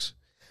comics.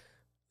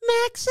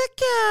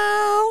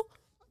 Mexico!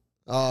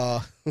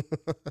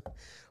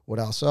 What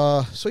else?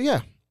 So,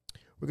 yeah,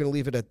 we're going to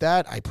leave it at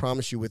that. I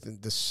promise you within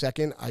the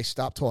second I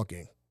stop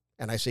talking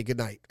and I say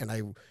goodnight and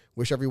I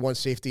wish everyone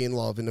safety and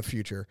love in the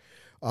future,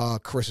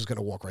 Carissa's going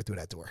to walk right through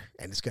that door,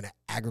 and it's going to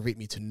aggravate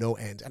me to no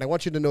end. And I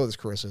want you to know this,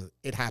 Carissa.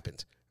 It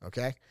happened,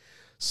 okay?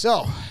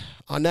 So,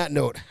 on that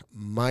note,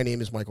 my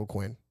name is Michael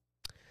Quinn.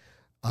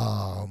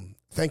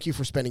 Thank you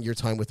for spending your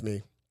time with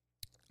me.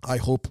 I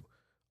hope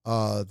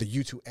the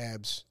YouTube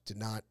ads did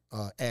not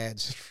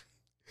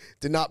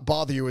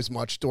bother you as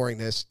much during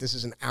this. This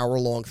is an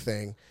hour-long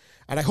thing.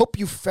 And I hope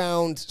you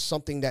found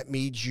something that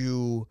made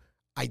you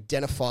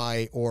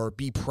identify or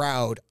be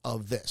proud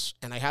of this.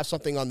 And I have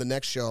something on the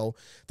next show.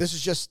 This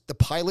is just the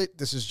pilot.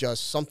 This is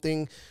just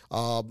something.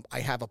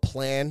 I have a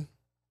plan, and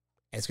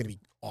it's going to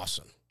be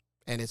awesome.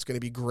 And it's going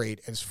to be great.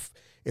 It's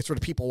for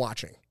the people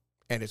watching.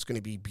 And it's going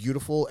to be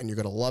beautiful, and you're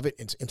going to love it.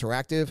 It's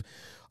interactive.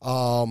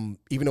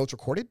 Even though it's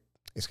recorded,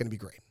 it's going to be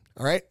great.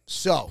 All right?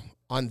 So,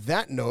 on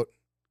that note,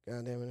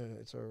 God damn it,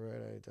 it's all right.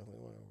 I definitely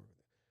want to.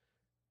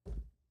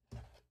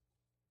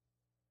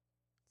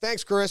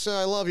 Thanks, Carissa.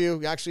 I love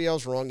you. Actually, I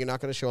was wrong. You're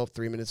not going to show up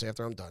 3 minutes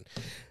after I'm done.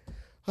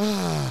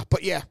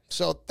 But, yeah,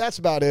 so that's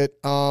about it.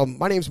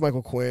 My name's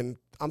Michael Quinn.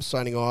 I'm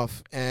signing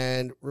off.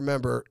 And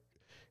remember,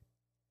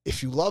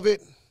 if you love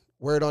it,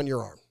 wear it on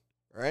your arm.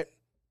 All right?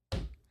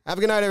 Have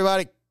a good night,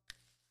 everybody.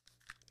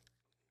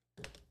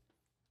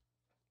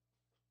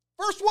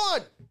 First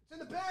one. It's in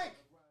the bank.